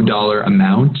dollar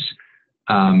amount,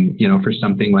 for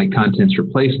something like contents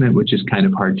replacement, which is kind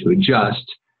of hard to adjust,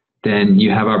 then you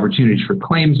have opportunities for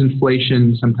claims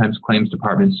inflation. Sometimes claims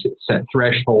departments set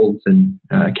thresholds and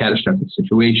catastrophic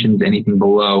situations. Anything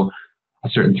below a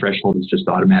certain threshold is just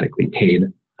automatically paid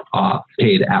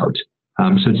out.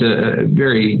 So it's a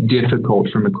very difficult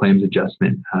from a claims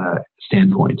adjustment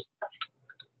standpoint.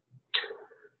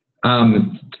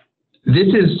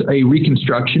 This is a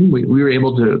reconstruction. We were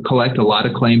able to collect a lot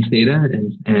of claims data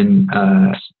and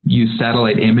use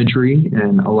satellite imagery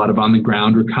and a lot of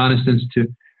on-the-ground reconnaissance to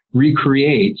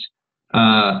recreate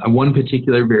one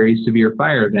particular very severe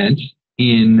fire event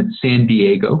in San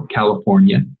Diego,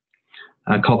 California,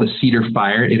 called the Cedar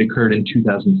Fire. It occurred in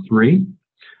 2003.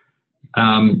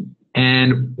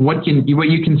 And what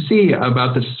you can see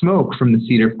about the smoke from the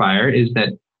Cedar Fire is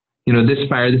that, this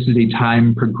is a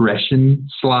time progression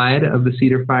slide of the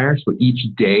Cedar Fire. So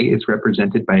each day is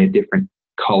represented by a different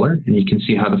color, and you can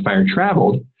see how the fire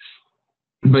traveled.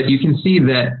 But you can see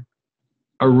that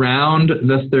around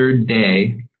the third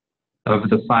day of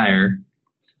the fire,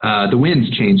 the winds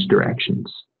changed directions.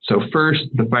 So first,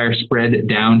 the fire spread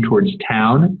down towards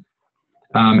town,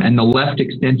 and the left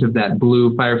extent of that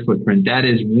blue fire footprint, that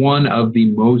is one of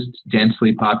the most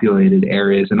densely populated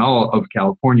areas in all of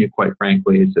California, quite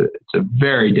frankly. It's a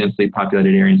very densely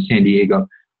populated area in San Diego.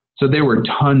 So there were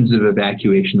tons of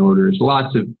evacuation orders,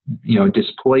 lots of,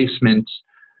 displacement,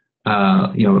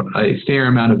 a fair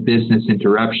amount of business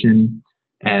interruption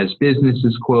as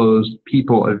businesses closed,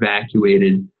 people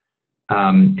evacuated,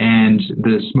 and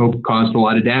the smoke caused a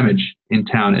lot of damage in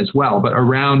town as well. But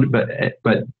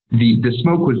the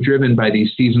smoke was driven by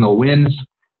these seasonal winds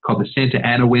called the Santa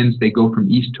Ana winds. They go from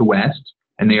east to west,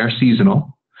 and they are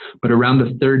seasonal. But around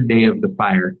the third day of the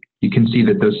fire, you can see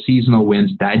that those seasonal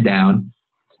winds died down,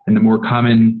 and the more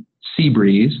common sea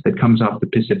breeze that comes off the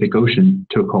Pacific Ocean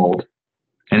took hold,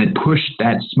 and it pushed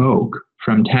that smoke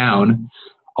from town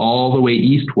all the way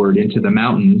eastward into the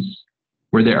mountains,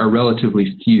 where there are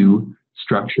relatively few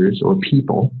structures or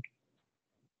people.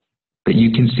 But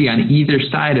you can see on either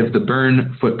side of the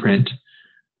burn footprint,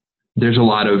 there's a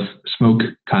lot of smoke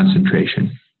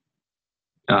concentration.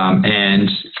 And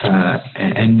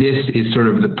this is sort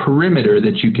of the perimeter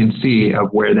that you can see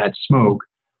of where that smoke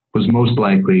was most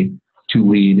likely to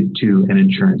lead to an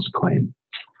insurance claim.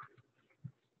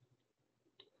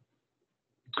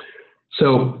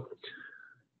 So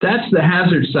that's the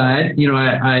hazard side.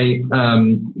 I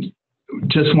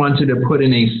just wanted to put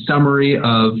in a summary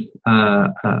of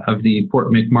the Fort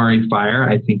McMurray fire.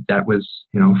 I think that was,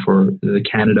 for the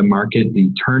Canada market, the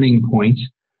turning point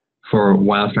for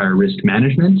wildfire risk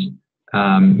management,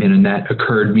 and that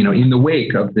occurred, in the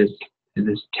wake of this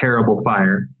terrible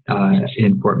fire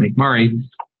in Fort McMurray,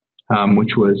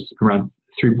 which was around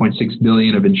 $3.6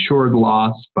 billion of insured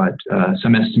loss, but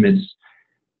some estimates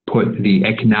put the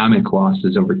economic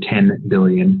losses over $10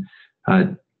 billion.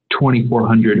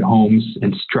 2,400 homes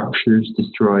and structures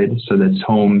destroyed. So that's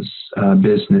homes,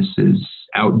 businesses,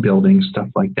 outbuildings, stuff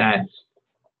like that.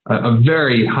 A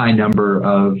very high number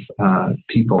of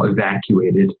people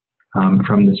evacuated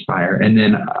from this fire. And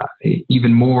then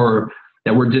even more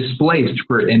that were displaced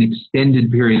for an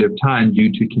extended period of time due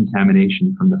to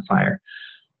contamination from the fire.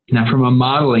 Now, from a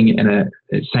modeling and a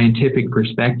scientific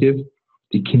perspective,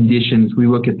 the conditions, we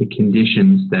look at the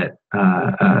conditions that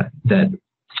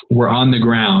were on the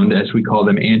ground, as we call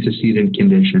them, antecedent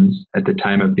conditions at the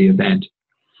time of the event.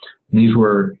 And these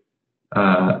were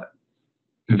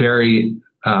very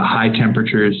high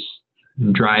temperatures,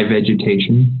 dry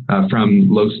vegetation from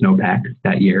low snowpack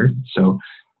that year. So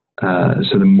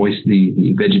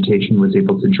the vegetation was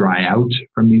able to dry out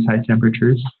from these high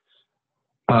temperatures.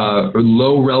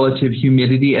 Low relative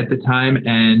humidity at the time,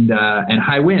 and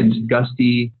high winds,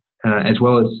 gusty, as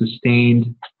well as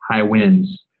sustained high winds.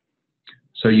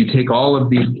 So you take all of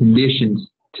these conditions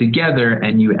together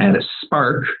and you add a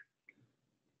spark,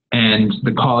 and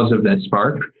the cause of that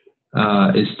spark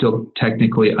is still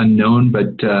technically unknown,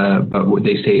 but what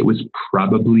they say, it was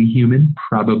probably human.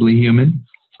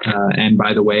 And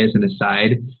by the way, as an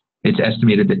aside, it's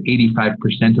estimated that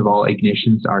 85% of all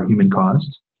ignitions are human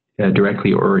caused,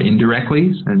 directly or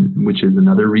indirectly, and which is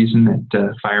another reason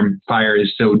that fire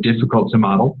is so difficult to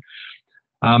model.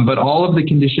 But all of the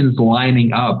conditions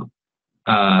lining up,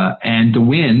 and the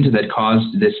wind that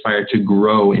caused this fire to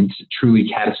grow into truly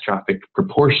catastrophic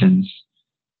proportions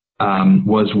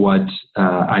was what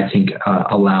I think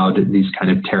allowed these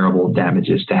kind of terrible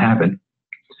damages to happen.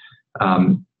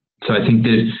 So I think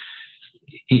that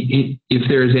if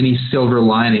there is any silver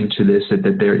lining to this,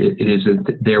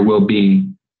 there will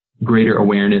be greater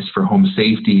awareness for home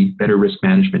safety, better risk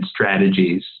management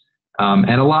strategies, and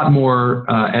a lot more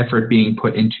effort being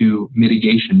put into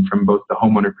mitigation from both the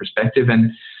homeowner perspective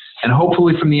and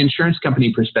hopefully from the insurance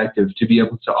company perspective, to be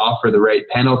able to offer the right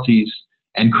penalties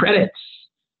and credits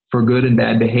for good and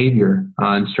bad behavior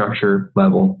on structure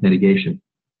level mitigation.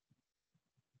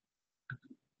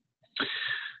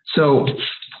 So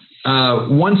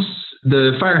once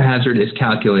the fire hazard is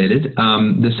calculated,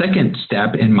 the second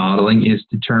step in modeling is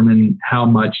determine how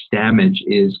much damage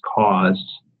is caused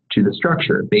to the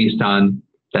structure based on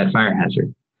that fire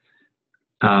hazard.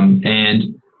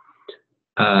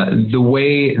 The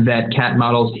way that CAT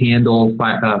models handle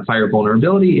fire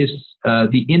vulnerability is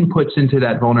the inputs into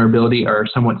that vulnerability are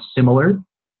somewhat similar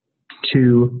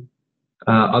to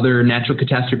other natural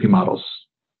catastrophe models,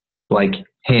 like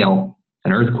hail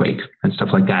and earthquake and stuff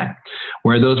like that,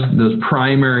 where those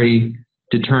primary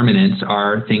determinants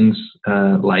are things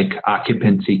like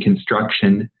occupancy,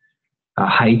 construction,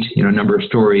 height, number of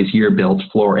stories, year built,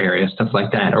 floor area, stuff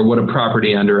like that, or what a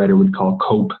property underwriter would call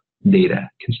COPE data: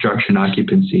 construction,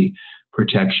 occupancy,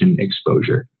 protection,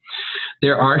 exposure.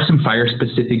 There are some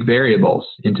fire-specific variables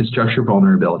into structure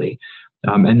vulnerability,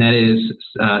 and that is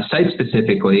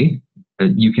site-specifically.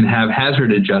 You can have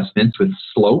hazard adjustments with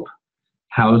slope.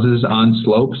 Houses on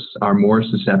slopes are more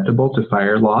susceptible to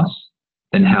fire loss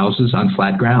than houses on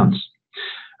flat grounds.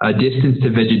 Distance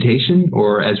to vegetation,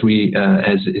 or as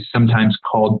is sometimes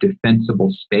called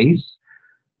defensible space,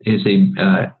 is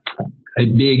a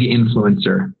big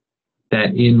influencer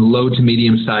that in low to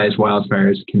medium-sized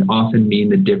wildfires can often mean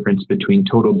the difference between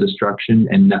total destruction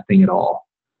and nothing at all.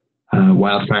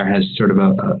 Wildfire has sort of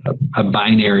a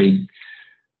binary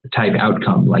type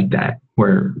outcome like that,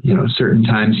 where certain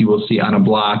times you will see on a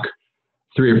block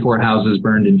 3 or 4 houses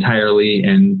burned entirely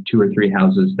and 2 or 3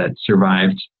 houses that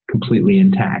survived completely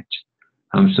intact.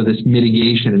 So this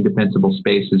mitigation and defensible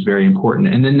space is very important.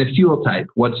 And then the fuel type,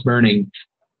 what's burning,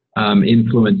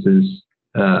 influences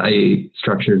a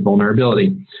structure's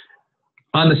vulnerability.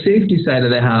 On the safety side of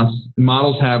the house,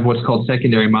 models have what's called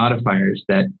secondary modifiers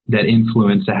that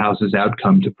influence a house's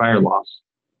outcome to fire loss.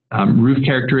 Roof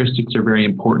characteristics are very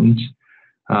important.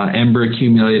 Ember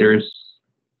accumulators,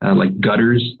 like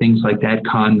gutters, things like that,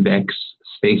 convex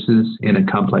spaces in a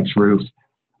complex roof,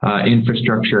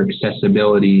 infrastructure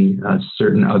accessibility,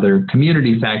 certain other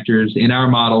community factors. In our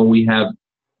model, we have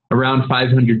around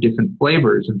 500 different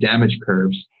flavors of damage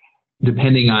curves,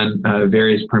 depending on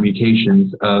various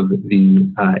permutations of the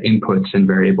inputs and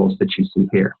variables that you see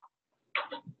here.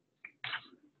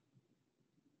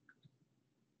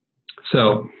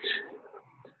 So,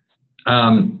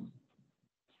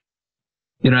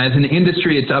 as an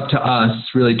industry, it's up to us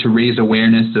really to raise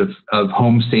awareness of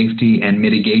home safety and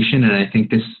mitigation. And I think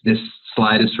this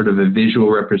slide is sort of a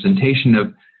visual representation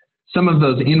of some of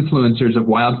those influencers of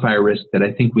wildfire risk that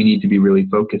I think we need to be really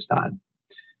focused on.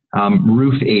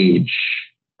 Roof age,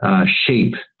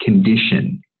 shape,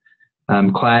 condition,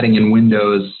 cladding and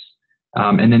windows,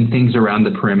 and then things around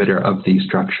the perimeter of the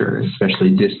structure, especially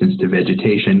distance to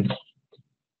vegetation.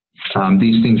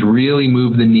 These things really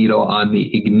move the needle on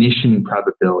the ignition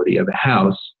probability of a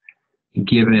house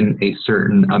given a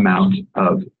certain amount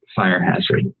of fire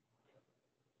hazard.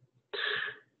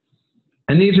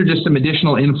 And these are just some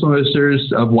additional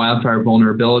influencers of wildfire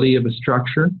vulnerability of a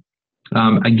structure.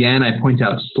 Again, I point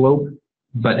out slope,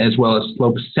 but as well as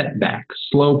slope setback.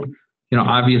 Slope,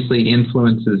 obviously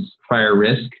influences fire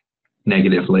risk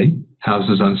negatively.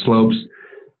 Houses on slopes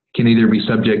can either be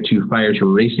subject to fires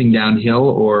racing downhill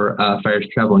or fires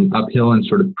traveling uphill and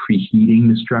sort of preheating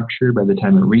the structure by the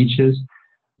time it reaches.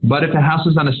 But if a house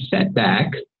is on a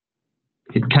setback,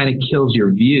 it kind of kills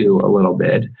your view a little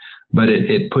bit, but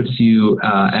it puts you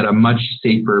at a much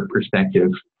safer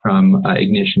perspective from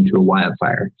ignition to a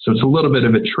wildfire. So it's a little bit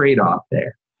of a trade-off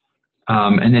there.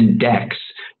 And then decks.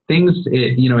 Things,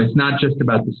 it's not just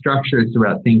about the structure, it's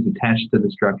about things attached to the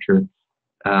structure.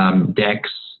 Decks,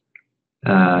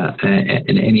 and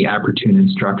any opportune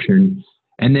structure.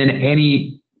 And then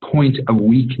any point of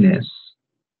weakness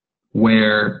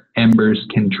where embers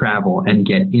can travel and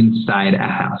get inside a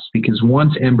house. Because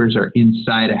once embers are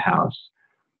inside a house,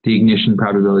 the ignition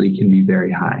probability can be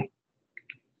very high.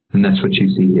 And that's what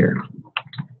you see here.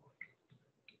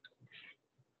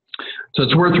 So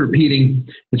it's worth repeating.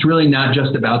 It's really not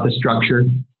just about the structure,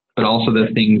 but also the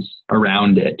things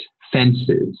around it.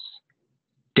 Fences,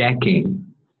 decking,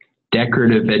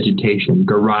 decorative vegetation,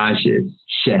 garages,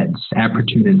 sheds,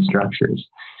 appurtenant structures.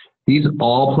 These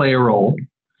all play a role,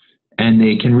 and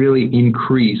they can really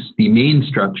increase the main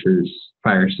structure's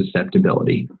fire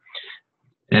susceptibility.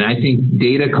 And I think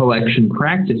data collection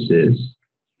practices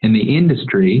in the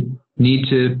industry need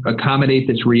to accommodate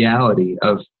this reality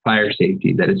of fire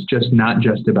safety, that it's just not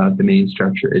just about the main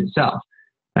structure itself.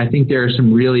 I think there are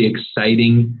some really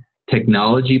exciting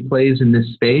technology plays in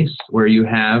this space where you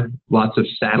have lots of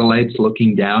satellites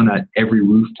looking down at every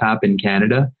rooftop in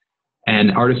Canada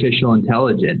and artificial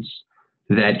intelligence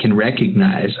that can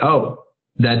recognize, oh,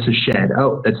 that's a shed.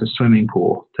 Oh, that's a swimming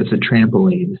pool. That's a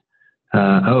trampoline.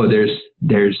 Oh,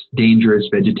 there's dangerous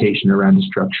vegetation around the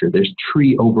structure. There's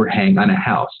tree overhang on a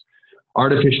house.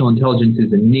 Artificial intelligence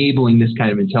is enabling this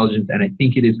kind of intelligence, and I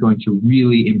think it is going to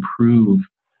really improve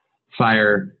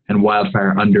fire and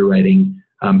wildfire underwriting,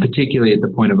 particularly at the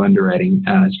point of underwriting,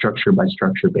 structure by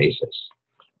structure basis.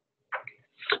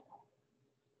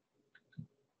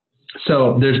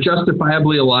 So there's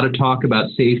justifiably a lot of talk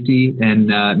about safety and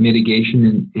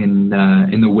mitigation in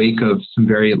the wake of some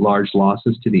very large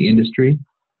losses to the industry,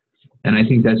 and I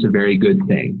think that's a very good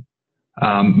thing.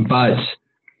 But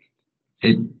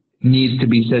it needs to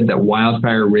be said that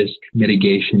wildfire risk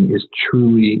mitigation is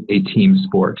truly a team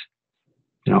sport.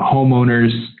 You know,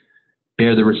 homeowners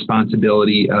bear the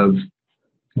responsibility of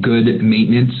good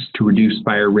maintenance to reduce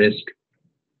fire risk.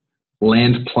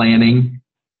 Land planning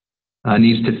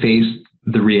needs to face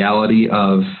the reality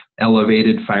of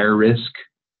elevated fire risk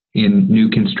in new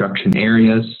construction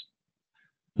areas.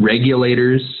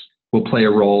 Regulators will play a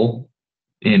role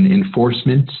in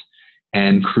enforcement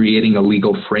and creating a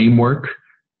legal framework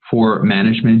for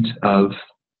management of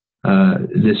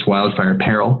this wildfire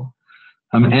peril.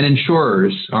 And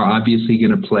insurers are obviously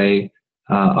going to play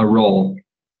a role,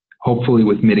 hopefully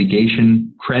with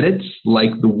mitigation credits like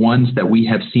the ones that we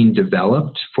have seen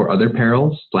developed for other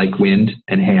perils like wind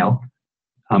and hail.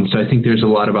 So I think there's a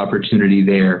lot of opportunity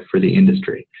there for the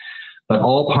industry. But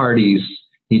all parties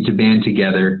need to band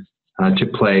together to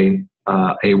play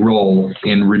a role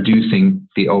in reducing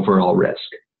the overall risk.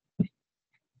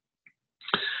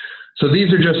 So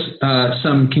these are just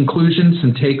some conclusions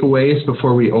and takeaways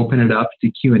before we open it up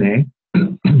to Q&A.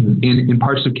 In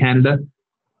parts of Canada,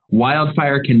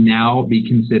 wildfire can now be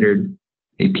considered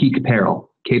a peak peril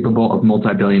capable of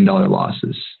multi-billion-dollar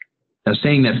losses. Now,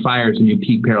 saying that fire is a new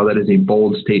peak peril, that is a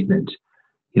bold statement.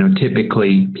 You know,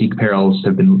 typically peak perils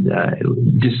have been,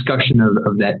 discussion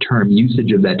of that term,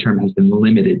 usage of that term has been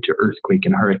limited to earthquake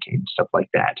and hurricane, stuff like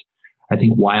that. I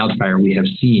think wildfire, we have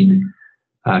seen,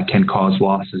 can cause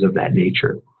losses of that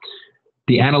nature.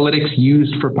 The analytics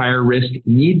used for fire risk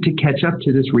need to catch up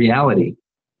to this reality.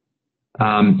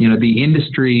 You know, the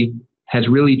industry has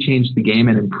really changed the game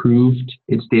and improved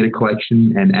its data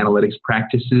collection and analytics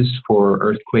practices for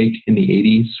earthquake in the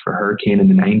 80s, for hurricane in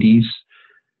the 90s,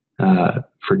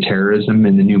 for terrorism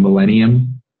in the new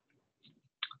millennium,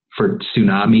 for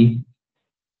tsunami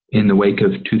in the wake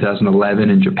of 2011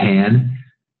 in Japan.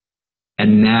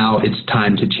 And now it's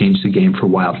time to change the game for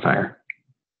wildfire.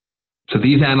 So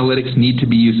these analytics need to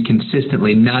be used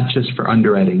consistently, not just for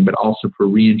underwriting, but also for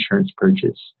reinsurance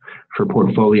purchase, for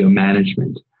portfolio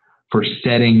management, for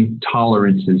setting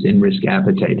tolerances in risk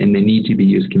appetite, and they need to be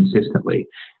used consistently.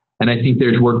 And I think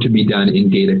there's work to be done in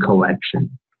data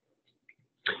collection.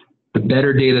 The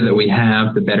better data that we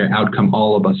have, the better outcome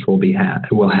all of us will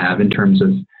have in terms of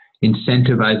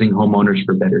incentivizing homeowners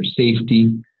for better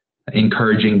safety,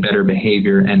 encouraging better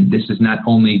behavior, and this is not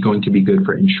only going to be good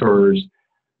for insurers,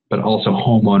 but also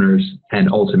homeowners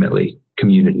and ultimately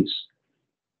communities.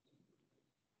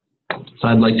 So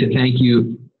I'd like to thank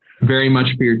you very much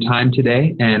for your time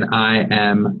today, and I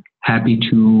am happy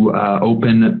to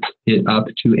open it up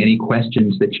to any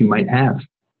questions that you might have.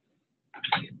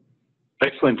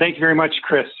 Excellent. Thank you very much,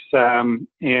 Chris. And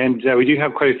we do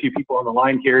have quite a few people on the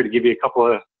line here to give you a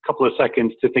couple of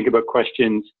seconds to think about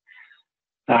questions.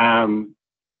 I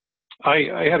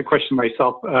had a question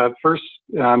myself. First,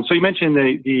 so you mentioned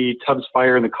the Tubbs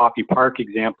fire in the Coffey Park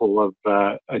example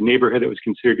of a neighborhood that was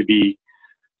considered to be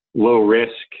low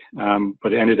risk,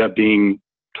 but ended up being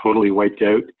totally wiped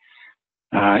out.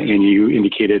 And you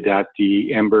indicated that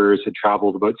the embers had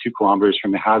traveled about 2 kilometers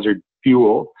from the hazard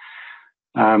fuel.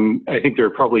 I think there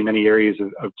are probably many areas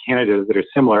of Canada that are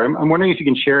similar. I'm wondering if you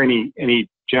can share any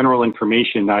general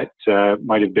information that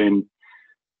might have been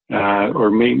or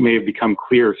may have become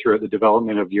clear throughout the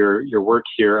development of your work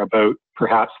here about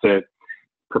perhaps the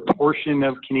proportion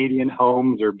of Canadian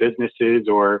homes or businesses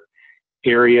or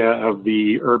area of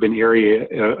the urban area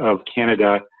of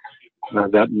Canada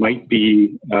that might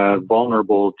be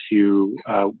vulnerable to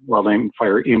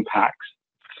wildfire impacts.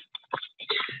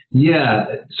 Yeah,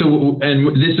 so, and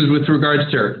this is with regards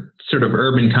to sort of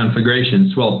urban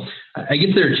configurations. Well, I guess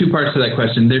there are 2 parts to that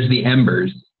question. There's the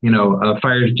embers. You know,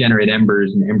 fires generate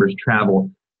embers and embers travel.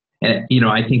 And, you know,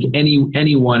 I think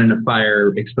anyone in a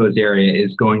fire exposed area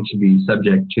is going to be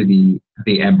subject to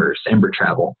the ember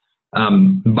travel.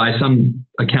 By some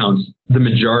accounts, the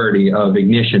majority of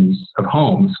ignitions of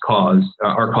homes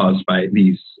are caused by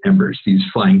these embers, these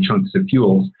flying chunks of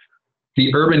fuels.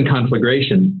 The urban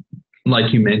conflagration,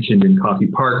 like you mentioned in Coffee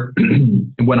Park,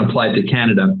 when applied to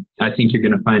Canada, I think you're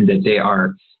going to find that they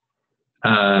are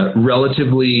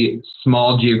relatively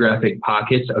small geographic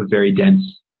pockets of very dense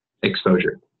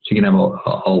exposure. So you can have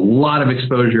a lot of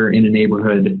exposure in a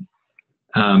neighborhood.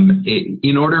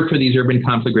 In order for these urban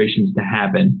conflagrations to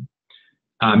happen,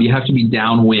 you have to be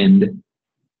downwind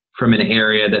from an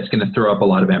area that's going to throw up a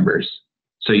lot of embers.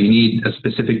 So you need a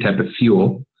specific type of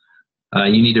fuel.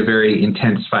 You need a very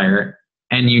intense fire,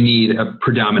 and you need a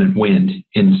predominant wind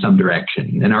in some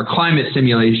direction. And our climate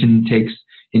simulation takes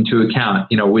into account,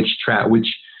 you know, which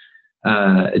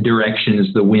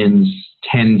directions the winds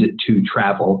tend to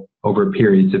travel over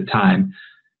periods of time.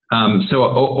 So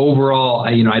overall,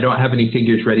 you know, I don't have any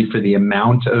figures ready for the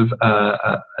amount of,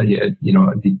 you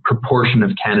know, the proportion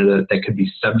of Canada that could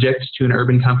be subject to an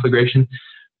urban conflagration,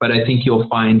 but I think you'll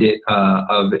find it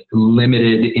of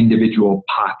limited individual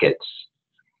pockets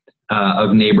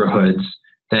of neighborhoods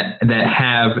that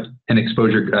have an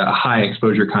exposure, a high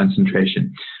exposure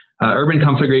concentration. Urban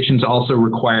conflagrations also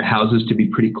require houses to be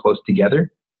pretty close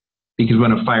together, because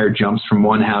when a fire jumps from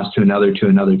one house to another,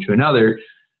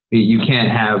 you can't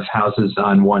have houses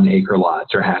on 1 acre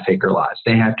lots or half-acre lots.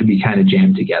 They have to be kind of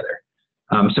jammed together.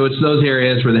 So it's those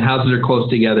areas where the houses are close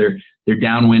together, they're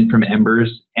downwind from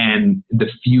embers, and the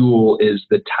fuel is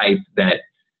the type that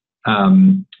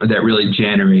that really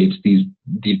generates these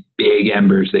big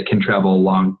embers that can travel a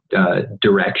long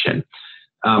direction.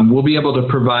 We'll be able to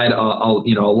provide a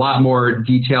lot more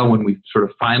detail when we sort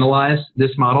of finalize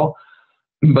this model.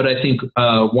 But I think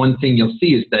one thing you'll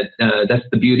see is that that's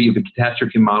the beauty of a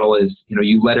catastrophe model is, you know,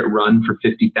 you let it run for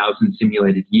 50,000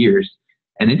 simulated years,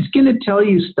 and it's going to tell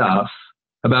you stuff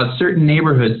about certain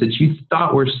neighborhoods that you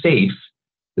thought were safe,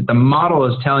 that the model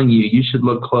is telling you you should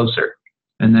look closer.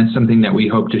 And that's something that we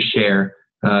hope to share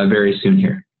very soon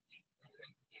here.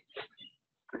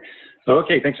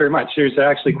 Okay, thanks very much. There's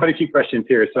actually quite a few questions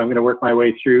here, so I'm going to work my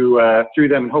way through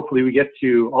them, and hopefully we get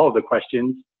to all of the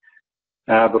questions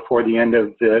before the end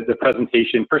of the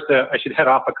presentation. First, I should head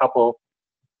off a couple.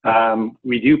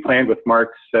 We do plan, with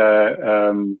Mark's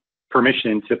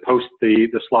permission, to post the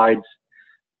slides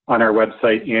on our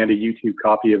website and a YouTube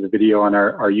copy of the video on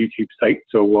our YouTube site.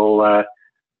 So we'll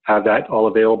have that all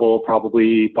available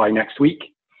probably by next week.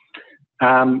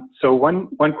 So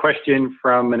one question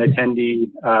from an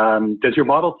attendee, does your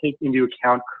model take into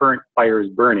account current fires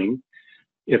burning?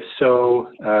 If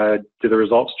so, do the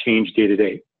results change day to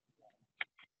day?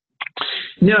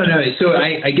 No. So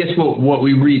I guess what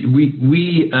we read,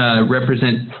 we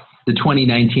represent the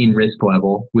 2019 risk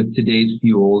level with today's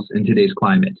fuels and today's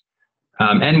climate.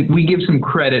 And we give some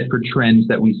credit for trends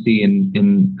that we see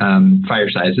in fire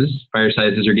sizes. Fire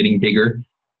sizes are getting bigger.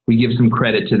 We give some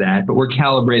credit to that, but we're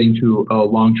calibrating to a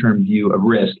long-term view of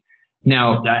risk.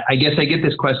 Now, I guess I get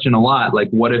this question a lot, like,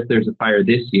 what if there's a fire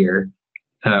this year?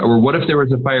 Or what if there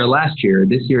was a fire last year?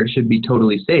 This year it should be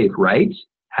totally safe, right?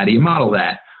 How do you model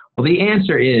that? Well, the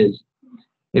answer is,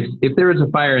 if there was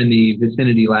a fire in the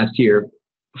vicinity last year,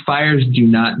 fires do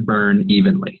not burn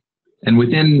evenly. And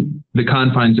within the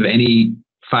confines of any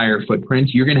fire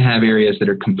footprint, you're going to have areas that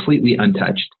are completely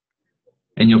untouched.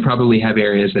 And you'll probably have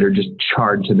areas that are just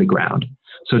charred to the ground.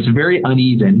 So it's very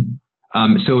uneven.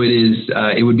 So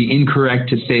it would be incorrect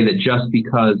to say that just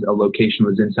because a location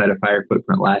was inside a fire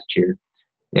footprint last year,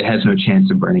 it has no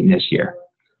chance of burning this year.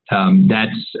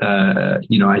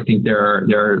 I think there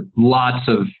are lots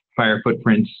of fire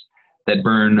footprints that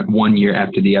burn one year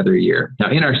after the other year. Now,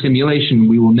 in our simulation,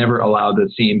 we will never allow the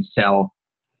same cell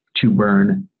to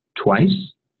burn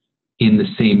twice in the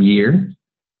same year,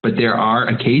 but there are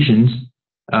occasions,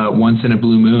 once in a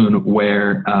blue moon,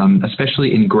 where,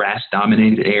 especially in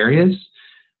grass-dominated areas,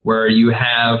 where you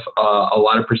have a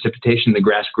lot of precipitation, the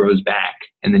grass grows back,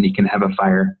 and then you can have a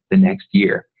fire the next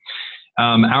year.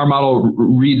 Our model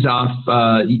reads off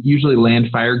usually land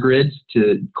fire grids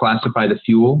to classify the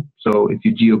fuel. So if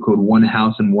you geocode one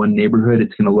house in one neighborhood,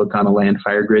 it's going to look on a land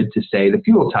fire grid to say the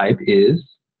fuel type is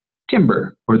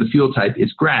timber or the fuel type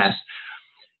is grass.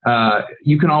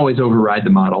 You can always override the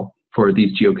model for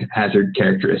these geohazard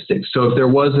characteristics. So if there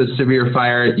was a severe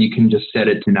fire, you can just set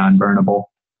it to non-burnable.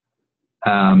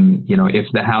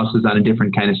 If the house is on a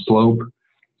different kind of slope,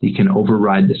 you can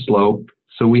override the slope.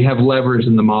 So we have levers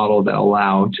in the model that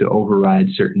allow to override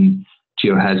certain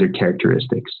geohazard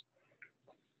characteristics.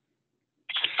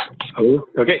 Oh,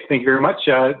 okay, thank you very much.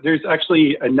 There's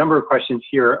actually a number of questions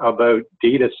here about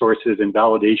data sources and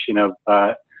validation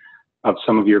of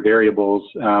some of your variables,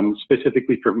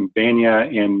 specifically from Vanya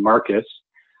and Marcus.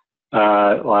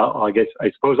 Well,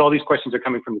 I suppose all these questions are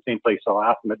coming from the same place, so I'll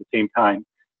ask them at the same time.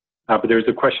 But there's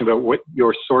a question about what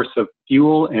your source of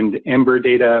fuel and ember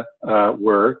data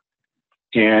were,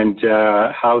 and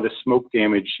how the smoke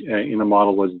damage in the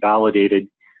model was validated,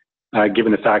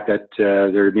 given the fact that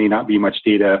there may not be much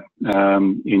data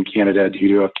in Canada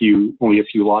due to only a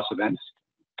few loss events.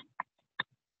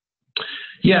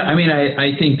 Yeah, I mean,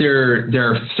 I think there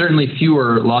are certainly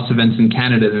fewer loss events in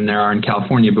Canada than there are in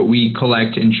California, but we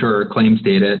collect insurer claims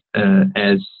data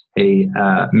as a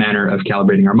manner of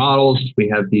calibrating our models. We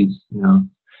have these,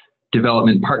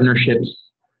 development partnerships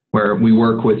where we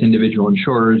work with individual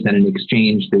insurers, and in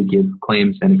exchange they give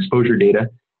claims and exposure data.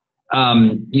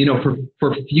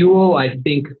 For fuel, I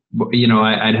think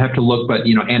I'd have to look, but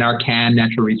NRCan,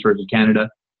 Natural Resources Canada,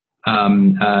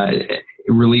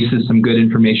 releases some good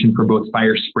information for both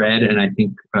fire spread and I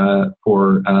think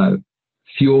for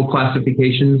fuel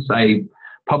classifications. I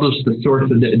published the source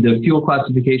of the fuel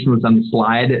classification was on the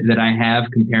slide that I have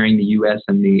comparing the U.S.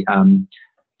 and the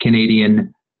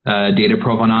Canadian data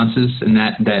provenances, and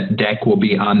that deck will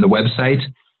be on the website.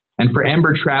 And for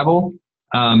ember travel,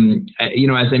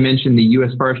 as I mentioned, the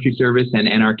U.S. Forestry Service and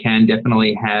NRCan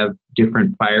definitely have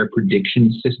different fire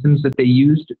prediction systems that they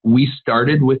used. We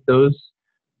started with those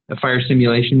fire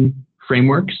simulation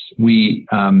frameworks. We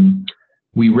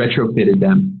retrofitted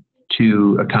them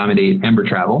to accommodate ember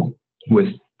travel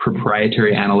with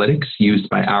proprietary analytics used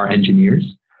by our engineers.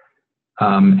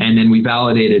 And then we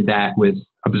validated that with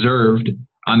observed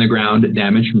on-the-ground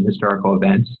damage from historical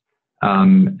events,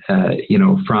 from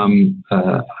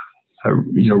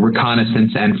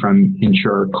reconnaissance and from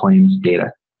insurer claims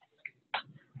data.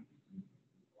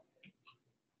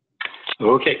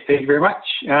 Okay, thank you very much.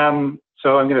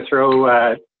 So I'm going to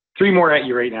throw 3 more at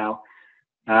you right now.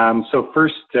 So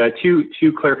first, two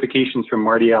clarifications from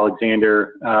Marty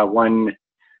Alexander. One,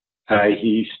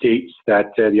 he states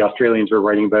that the Australians were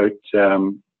writing about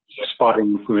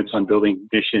spotting influence on building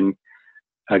ignition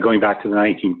going back to the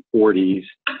 1940s.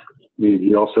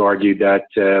 He also argued that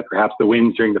perhaps the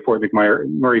winds during the Fort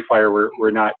McMurray fire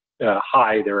were not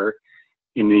high. They were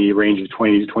in the range of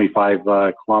 20 to 25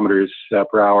 kilometers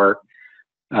per hour.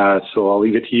 So I'll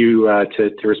leave it to you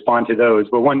to respond to those.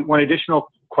 But one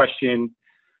additional question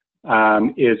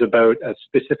is about a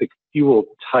specific fuel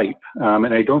type,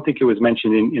 and I don't think it was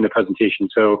mentioned in the presentation.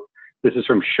 So this is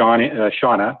from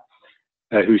Shauna,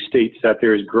 who states that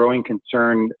there is growing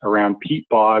concern around peat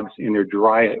bogs and their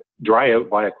dry out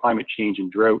via climate change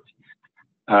and drought.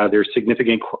 There's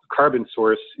significant carbon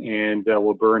source and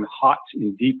will burn hot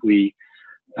and deeply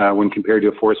when compared to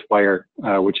a forest fire,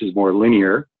 which is more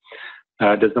linear.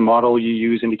 Does the model you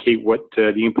use indicate what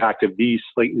the impact of these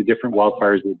slightly different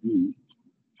wildfires will be?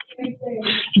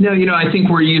 No, I think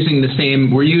we're using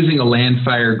we're using a land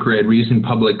fire grid. We're using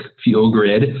public fuel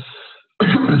grid.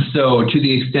 So to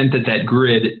the extent that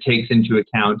grid takes into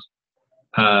account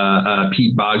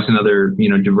peat bogs and other,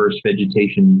 diverse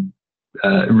vegetation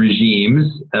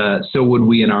regimes, so would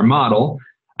we in our model.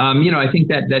 I think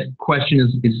that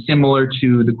question is similar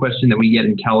to the question that we get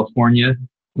in California,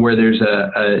 where there's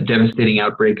a devastating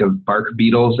outbreak of bark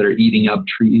beetles that are eating up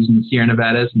trees in the Sierra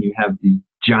Nevadas, and you have these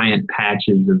giant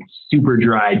patches of super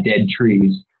dry dead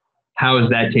trees. How is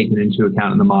that taken into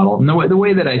account in the model? And the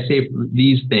way that I say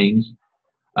these things,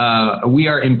 we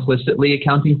are implicitly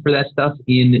accounting for that stuff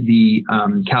in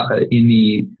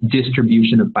the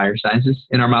distribution of fire sizes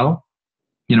in our model.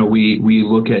 We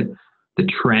look at the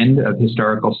trend of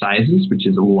historical sizes, which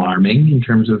is alarming in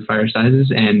terms of fire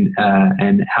sizes, and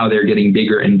how they're getting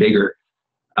bigger and bigger.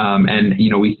 And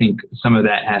we think some of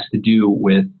that has to do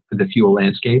with the fuel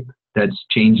landscape that's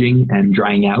changing and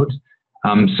drying out.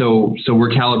 So we're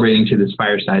calibrating to this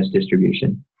fire size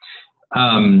distribution.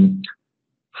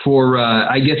 For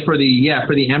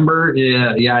the ember,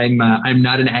 I'm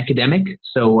not an academic,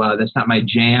 so that's not my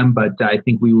jam. But I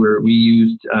think we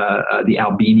used the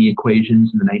Albini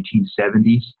equations in the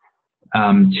 1970s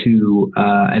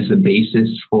as a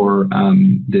basis for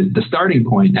the starting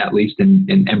point, at least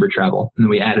in ember travel, and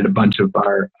we added a bunch of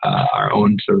our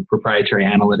own sort of proprietary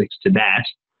analytics to that.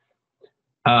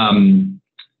 And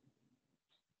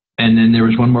then there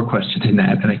was one more question in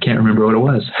that, and I can't remember what it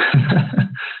was.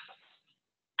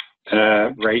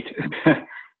 Right. I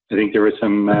think there was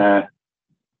some. Or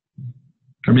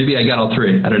maybe I got all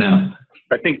 3. I don't know.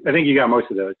 I think you got most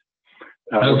of those.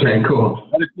 Okay, cool.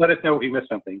 Let us know if we missed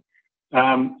something.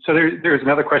 So there's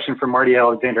another question from Marty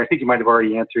Alexander. I think you might have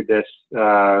already answered this,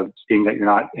 stating that you're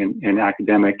not an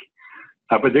academic.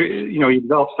 But there, you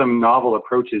developed some novel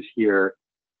approaches here.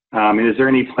 And is there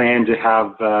any plan to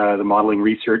have the modeling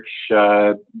research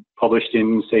published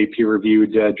in, say,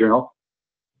 peer-reviewed journal?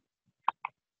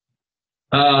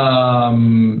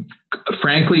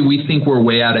 Frankly, we think we're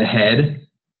way out ahead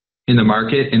in the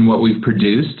market in what we've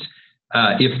produced.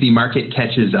 If the market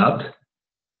catches up,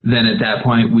 then at that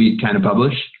point we kind of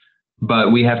publish.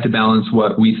 But we have to balance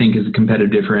what we think is a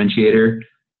competitive differentiator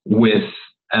with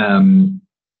kind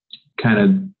of,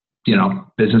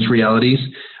 business realities.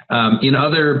 In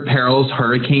other perils,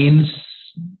 hurricanes,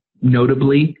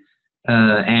 notably,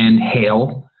 and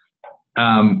hail,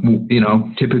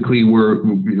 typically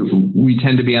we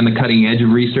tend to be on the cutting edge of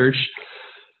research.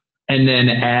 And then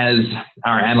as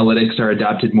our analytics are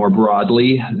adopted more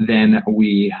broadly, then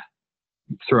we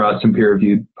throw out some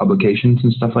peer-reviewed publications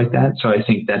and stuff like that. So I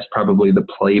think that's probably the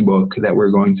playbook that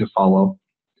we're going to follow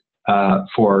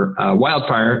for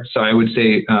Wildfire. So I would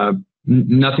say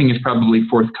nothing is probably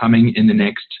forthcoming in the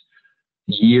next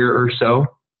year or so.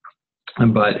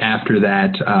 But after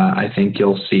that, I think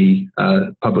you'll see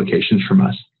publications from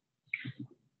us.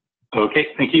 Okay,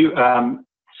 thank you.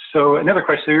 So another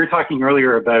question. You were talking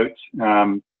earlier about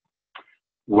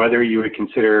whether you would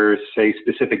consider, say,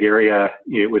 specific area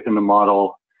within the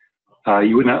model.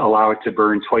 You wouldn't allow it to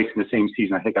burn twice in the same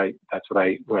season. I think that's what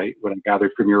I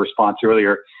gathered from your response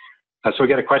earlier. So I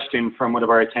got a question from one of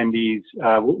our attendees.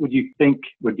 What would you think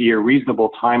would be a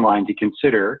reasonable timeline to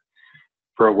consider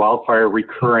for a wildfire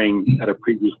recurring at a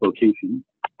previous location?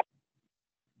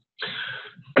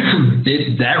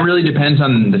 That really depends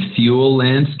on the fuel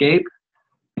landscape.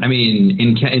 I mean,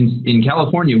 in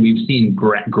California, we've seen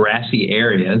grassy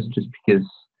areas just because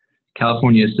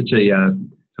California is such a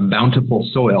bountiful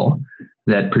soil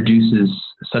that produces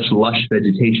such lush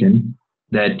vegetation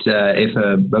that if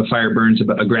a fire burns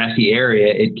a grassy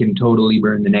area, it can totally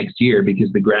burn the next year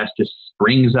because the grass just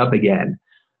springs up again.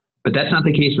 But that's not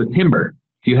the case with timber.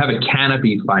 If you have a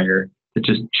canopy fire that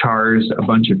just chars a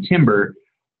bunch of timber,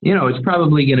 it's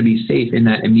probably going to be safe in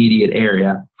that immediate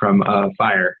area from a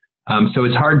fire. So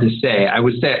it's hard to say. I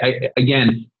would say,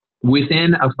 again,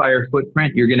 within a fire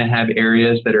footprint, you're going to have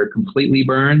areas that are completely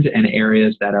burned and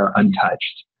areas that are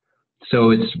untouched.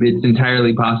 So it's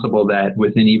entirely possible that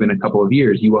within even a couple of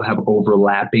years, you will have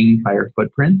overlapping fire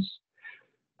footprints.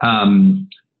 That's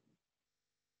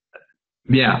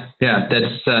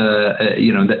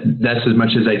that's as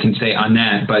much as I can say on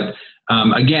that. But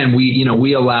again,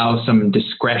 we allow some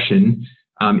discretion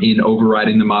in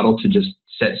overriding the model to just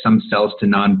set some cells to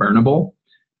non-burnable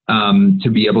to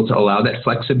be able to allow that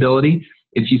flexibility.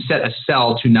 If you set a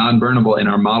cell to non-burnable in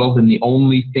our model, then the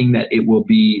only thing that it will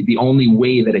be, the only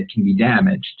way that it can be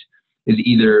damaged is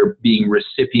either being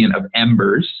recipient of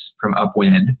embers from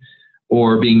upwind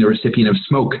or being the recipient of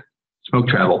smoke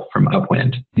travel from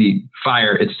upwind. The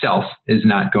fire itself is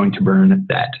not going to burn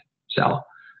that cell.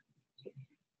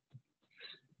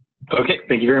 Okay,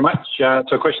 thank you very much. So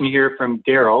a question here from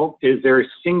Daryl. Is there a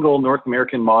single North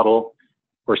American model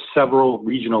or several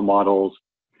regional models?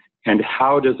 And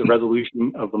how does the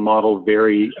resolution of the model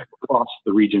vary across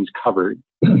the regions covered?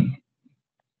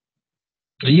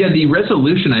 Yeah, the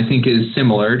resolution I think is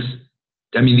similar.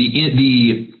 I mean,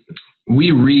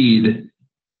 we read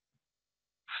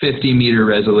 50-meter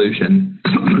resolution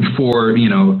for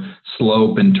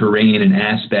slope and terrain and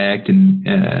aspect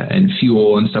and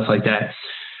fuel and stuff like that.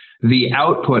 The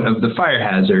output of the fire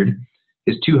hazard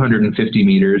is 250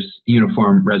 meters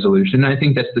uniform resolution. I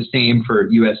think that's the same for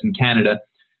US and Canada.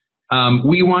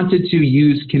 We wanted to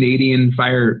use Canadian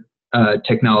fire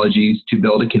technologies to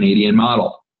build a Canadian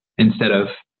model instead of,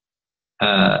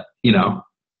 you'll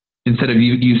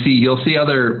see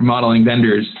other modeling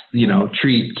vendors,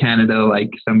 treat Canada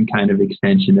like some kind of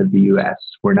extension of the US.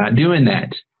 We're not doing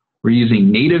that. We're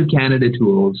using native Canada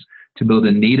tools to build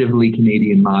a natively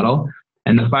Canadian model,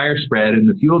 and the fire spread and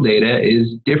the fuel data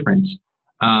is different.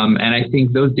 And I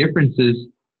think those differences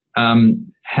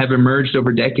have emerged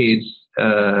over decades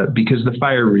because the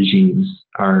fire regimes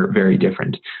are very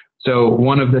different. So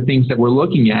one of the things that we're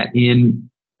looking at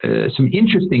some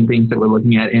interesting things that we're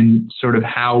looking at in sort of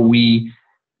how we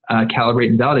calibrate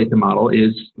and validate the model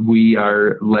is we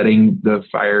are letting the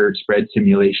fire spread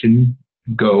simulation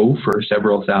go for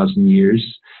several thousand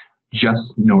years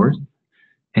just north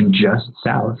and just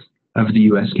south of the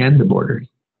US-Canada border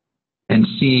and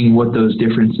seeing what those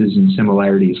differences and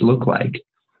similarities look like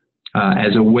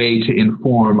as a way to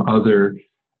inform other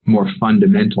more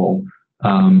fundamental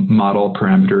model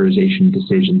parameterization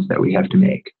decisions that we have to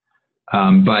make.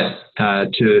 But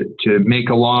to make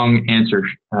a long answer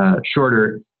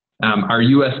shorter, our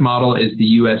US model is the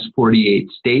US 48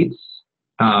 states,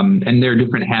 and there are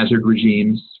different hazard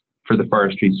regimes for the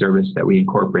Forestry Service that we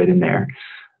incorporate in there.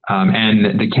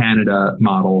 And the Canada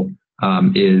model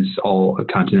is all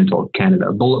continental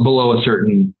Canada, below a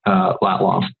certain lat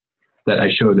long that I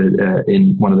showed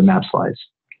in one of the map slides.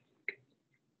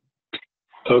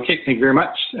 Okay, thank you very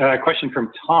much. Question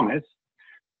from Thomas.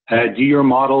 Do your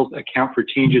models account for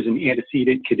changes in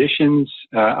antecedent conditions,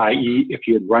 i.e. if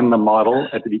you had run the model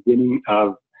at the beginning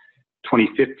of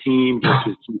 2015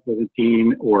 versus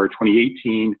 2017 or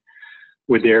 2018,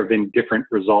 would there have been different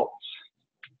results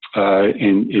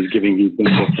in giving these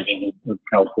benefits of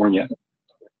California?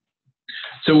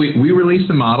 So we released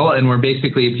the model, and we're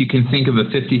basically, if you can think of a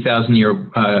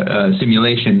 50,000-year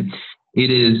simulation, it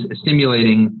is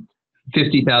simulating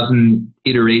 50,000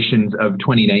 iterations of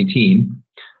 2019.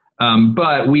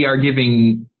 But we are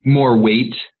giving more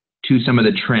weight to some of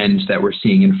the trends that we're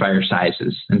seeing in fire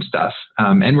sizes and stuff.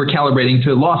 And we're calibrating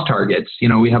to loss targets. You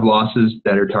know, we have losses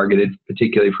that are targeted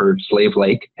particularly for Slave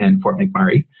Lake and Fort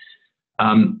McMurray.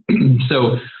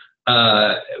 So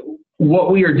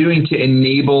what we are doing to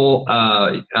enable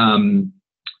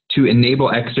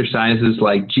exercises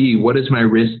like, gee, what is my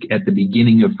risk at the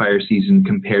beginning of fire season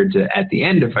compared to at the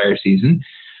end of fire season?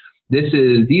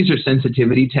 These are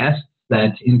sensitivity tests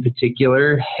that in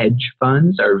particular hedge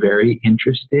funds are very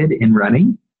interested in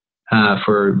running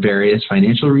for various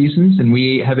financial reasons. And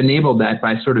we have enabled that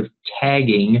by sort of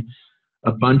tagging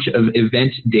a bunch of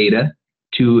event data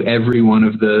to every one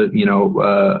of the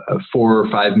 4 or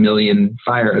 5 million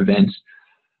fire events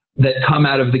that come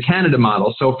out of the Canada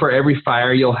model. So for every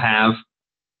fire, you'll have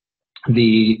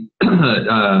the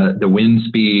wind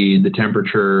speed, the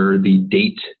temperature, the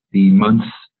date, the month,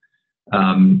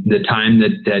 the time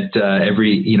that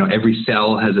every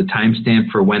cell has a timestamp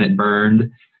for when it burned,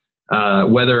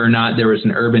 whether or not there was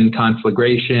an urban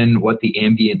conflagration, what the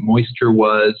ambient moisture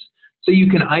was. So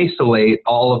you can isolate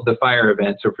all of the fire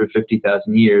events over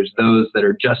 50,000 years, those that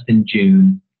are just in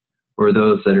June or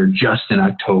those that are just in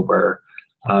October,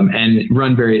 and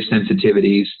run various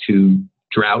sensitivities to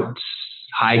droughts,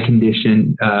 high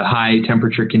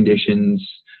temperature conditions,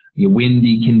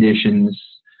 windy conditions,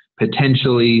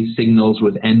 potentially signals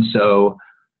with ENSO,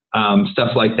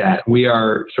 stuff like that. We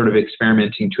are sort of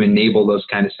experimenting to enable those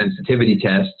kind of sensitivity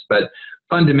tests, but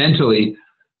fundamentally,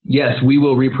 yes, we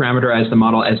will reparameterize the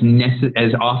model as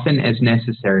often as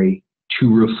necessary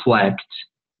to reflect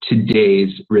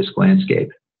today's risk landscape.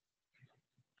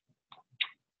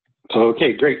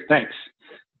 Okay, great, thanks.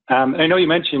 I know you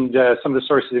mentioned some of the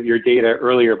sources of your data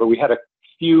earlier, but we had a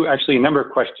number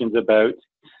of questions about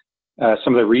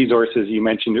some of the resources you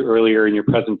mentioned earlier in your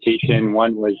presentation.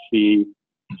 One was the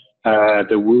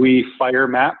Wildfire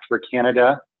map for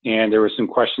Canada, and there were some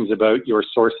questions about your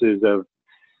sources of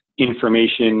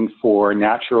information for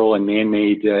natural and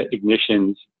man-made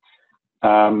ignitions.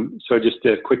 So just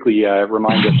to quickly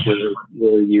remind us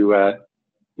where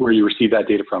you received that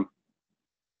data from.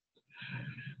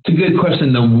 It's a good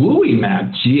question. The WUI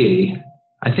map, gee,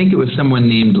 I think it was someone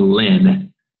named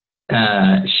Lynn.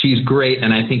 She's great,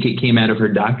 and I think it came out of her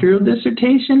doctoral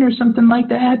dissertation or something like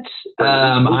that.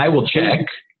 I will check.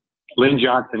 Lynn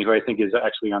Johnson, who I think is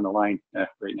actually on the line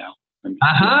right now.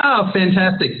 Aha,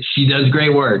 fantastic. She does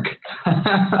great work.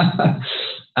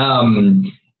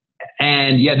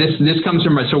 And yeah, this comes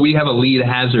from, so we have a lead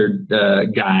hazard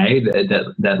guy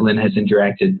that Lynn has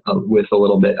interacted with a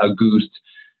little bit, Auguste.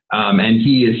 And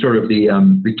he is sort of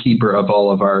the keeper of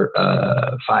all of our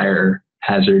fire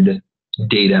hazard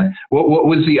data. What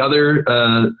was the other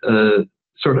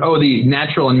the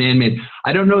natural and man-made?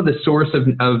 I don't know the source of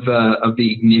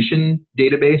the ignition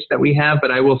database that we have,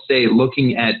 but I will say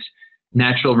looking at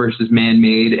natural versus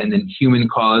man-made, and then human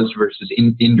caused versus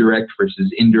indirect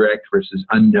versus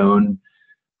unknown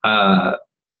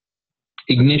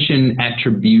ignition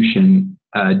attribution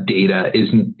data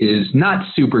is not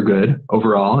super good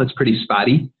overall. It's pretty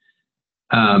spotty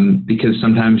because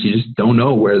sometimes you just don't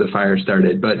know where the fire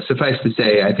started. But suffice to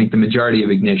say, I think the majority of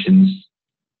ignitions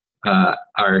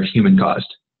are human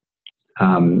caused,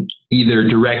 either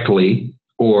directly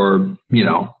or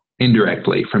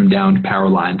indirectly from downed power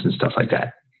lines and stuff like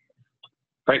that.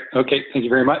 Right. Okay. Thank you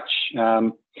very much.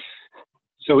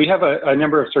 So we have a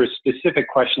number of sort of specific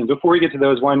questions. Before we get to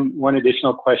those, one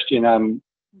additional question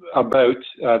about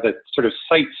the sort of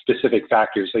site-specific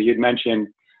factors. So you'd mentioned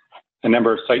a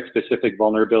number of site-specific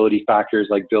vulnerability factors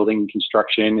like building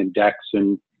construction and decks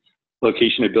and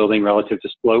location of building relative to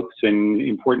slopes, and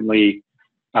importantly,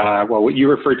 what you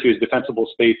refer to as defensible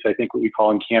space, I think what we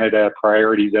call in Canada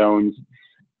priority zones,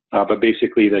 but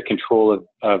basically the control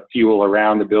of fuel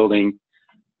around the building.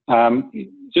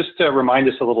 Just to remind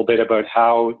us a little bit about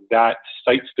how that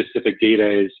site-specific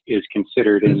data is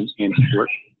considered in work.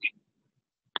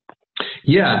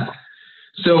 Yeah.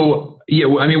 So, yeah,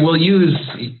 I mean, we'll use,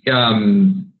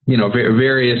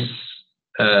 various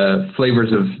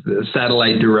flavors of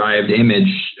satellite-derived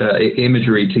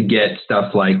imagery to get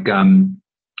stuff like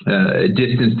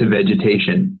distance to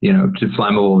vegetation, to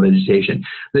flammable vegetation.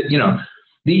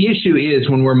 The issue is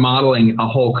when we're modeling a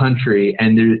whole country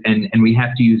and we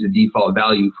have to use a default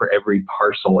value for every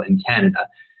parcel in Canada,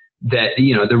 that,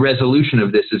 the resolution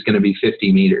of this is going to be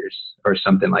 50 meters or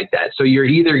something like that. So you're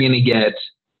either going to get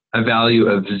a value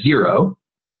of 0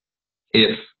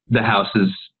 if the house is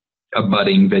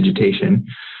abutting vegetation,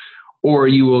 or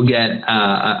you will get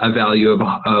a value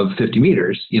of 50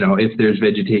 meters, if there's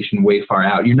vegetation way far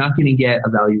out. You're not going to get a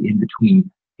value in between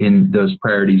in those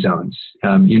priority zones.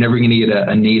 You're never going to get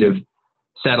a native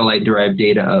satellite-derived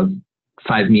data of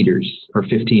 5 meters or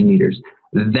 15 meters.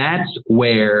 That's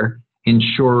where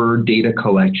insurer data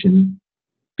collection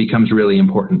becomes really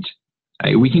important.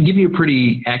 We can give you a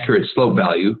pretty accurate slope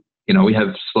value. We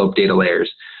have slope data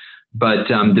layers, but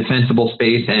defensible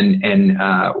space and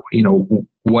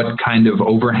what kind of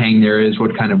overhang there is,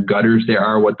 what kind of gutters there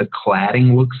are, what the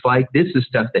cladding looks like. This is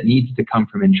stuff that needs to come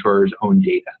from insurers' own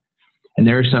data. And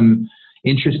there are some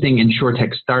interesting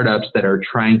insurtech startups that are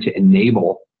trying to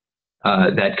enable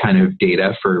that kind of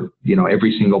data for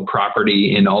every single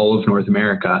property in all of North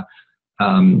America.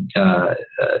 And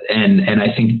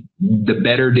I think the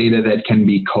better data that can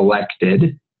be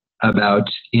collected about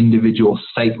individual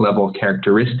site level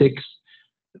characteristics,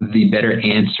 the better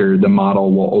answer the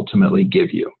model will ultimately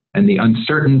give you. And the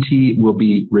uncertainty will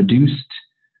be reduced,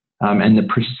 and the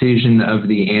precision of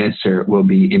the answer will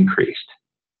be increased.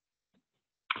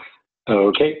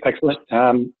 Okay, excellent.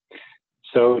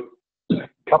 So a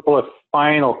couple of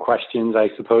final questions, I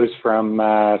suppose, from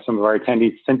some of our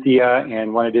attendees, Cynthia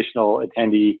and one additional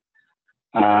attendee.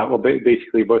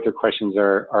 Basically, both their questions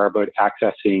are about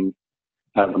accessing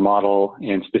the model,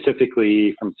 and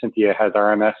specifically from Cynthia, has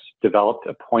RMS developed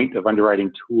a point of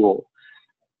underwriting tool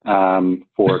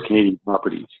for Canadian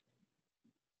properties?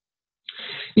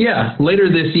 Yeah, later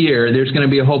this year, there's going to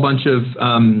be a whole bunch of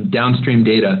downstream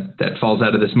data that falls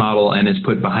out of this model and is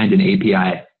put behind an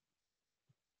API.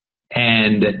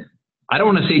 And I don't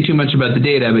want to say too much about the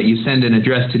data, but you send an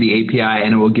address to the API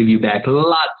and it will give you back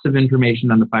lots of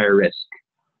information on the fire risk.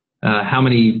 How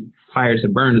many fires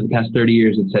have burned in the past 30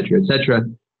 years, et cetera, et cetera.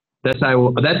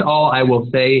 That's all I will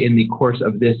say in the course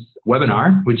of this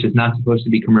webinar, which is not supposed to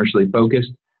be commercially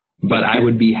focused, but I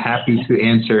would be happy to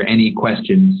answer any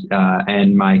questions.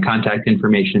 And my contact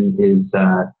information is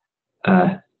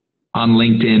on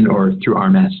LinkedIn or through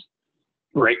RMS.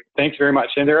 Great, thanks very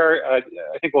much. And there are,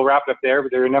 I think we'll wrap it up there,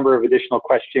 but there are a number of additional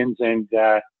questions, and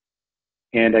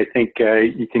I think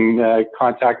you can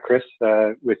contact Chris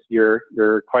with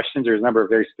your questions. There's a number of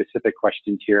very specific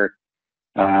questions here,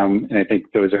 and I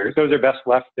think those are best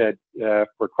left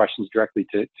for questions directly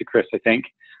to Chris, I think.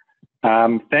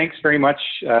 Thanks very much,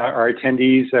 our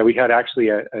attendees. We had actually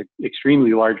an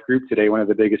extremely large group today, one of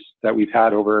the biggest that we've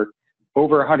had, over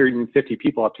 150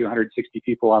 people, up to 160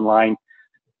 people online.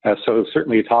 So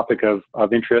certainly a topic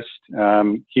of interest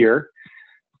here.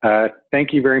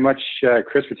 Thank you very much,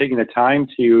 Chris, for taking the time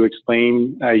to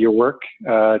explain your work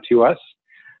to us.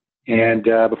 And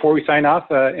before we sign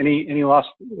off, any last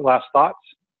thoughts?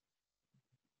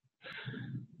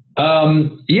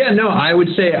 Yeah, no, I would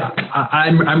say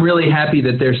I'm really happy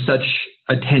that there's such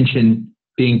attention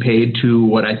being paid to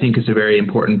what I think is a very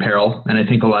important peril. And I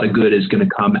think a lot of good is going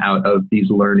to come out of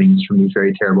these learnings from these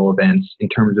very terrible events in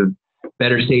terms of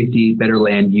better safety, better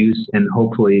land use, and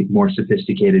hopefully more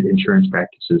sophisticated insurance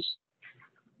practices.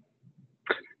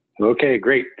 Okay,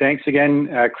 great. Thanks again,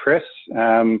 Chris.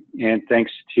 And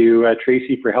thanks to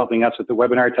Tracy for helping us with the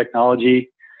webinar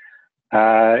technology.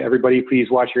 Everybody, please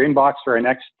watch your inbox for our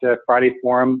next Friday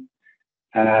Forum,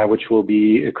 which will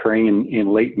be occurring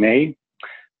in late May.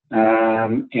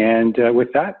 And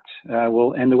with that,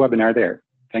 we'll end the webinar there.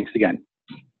 Thanks again.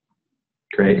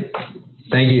 Great.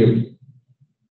 Thank you.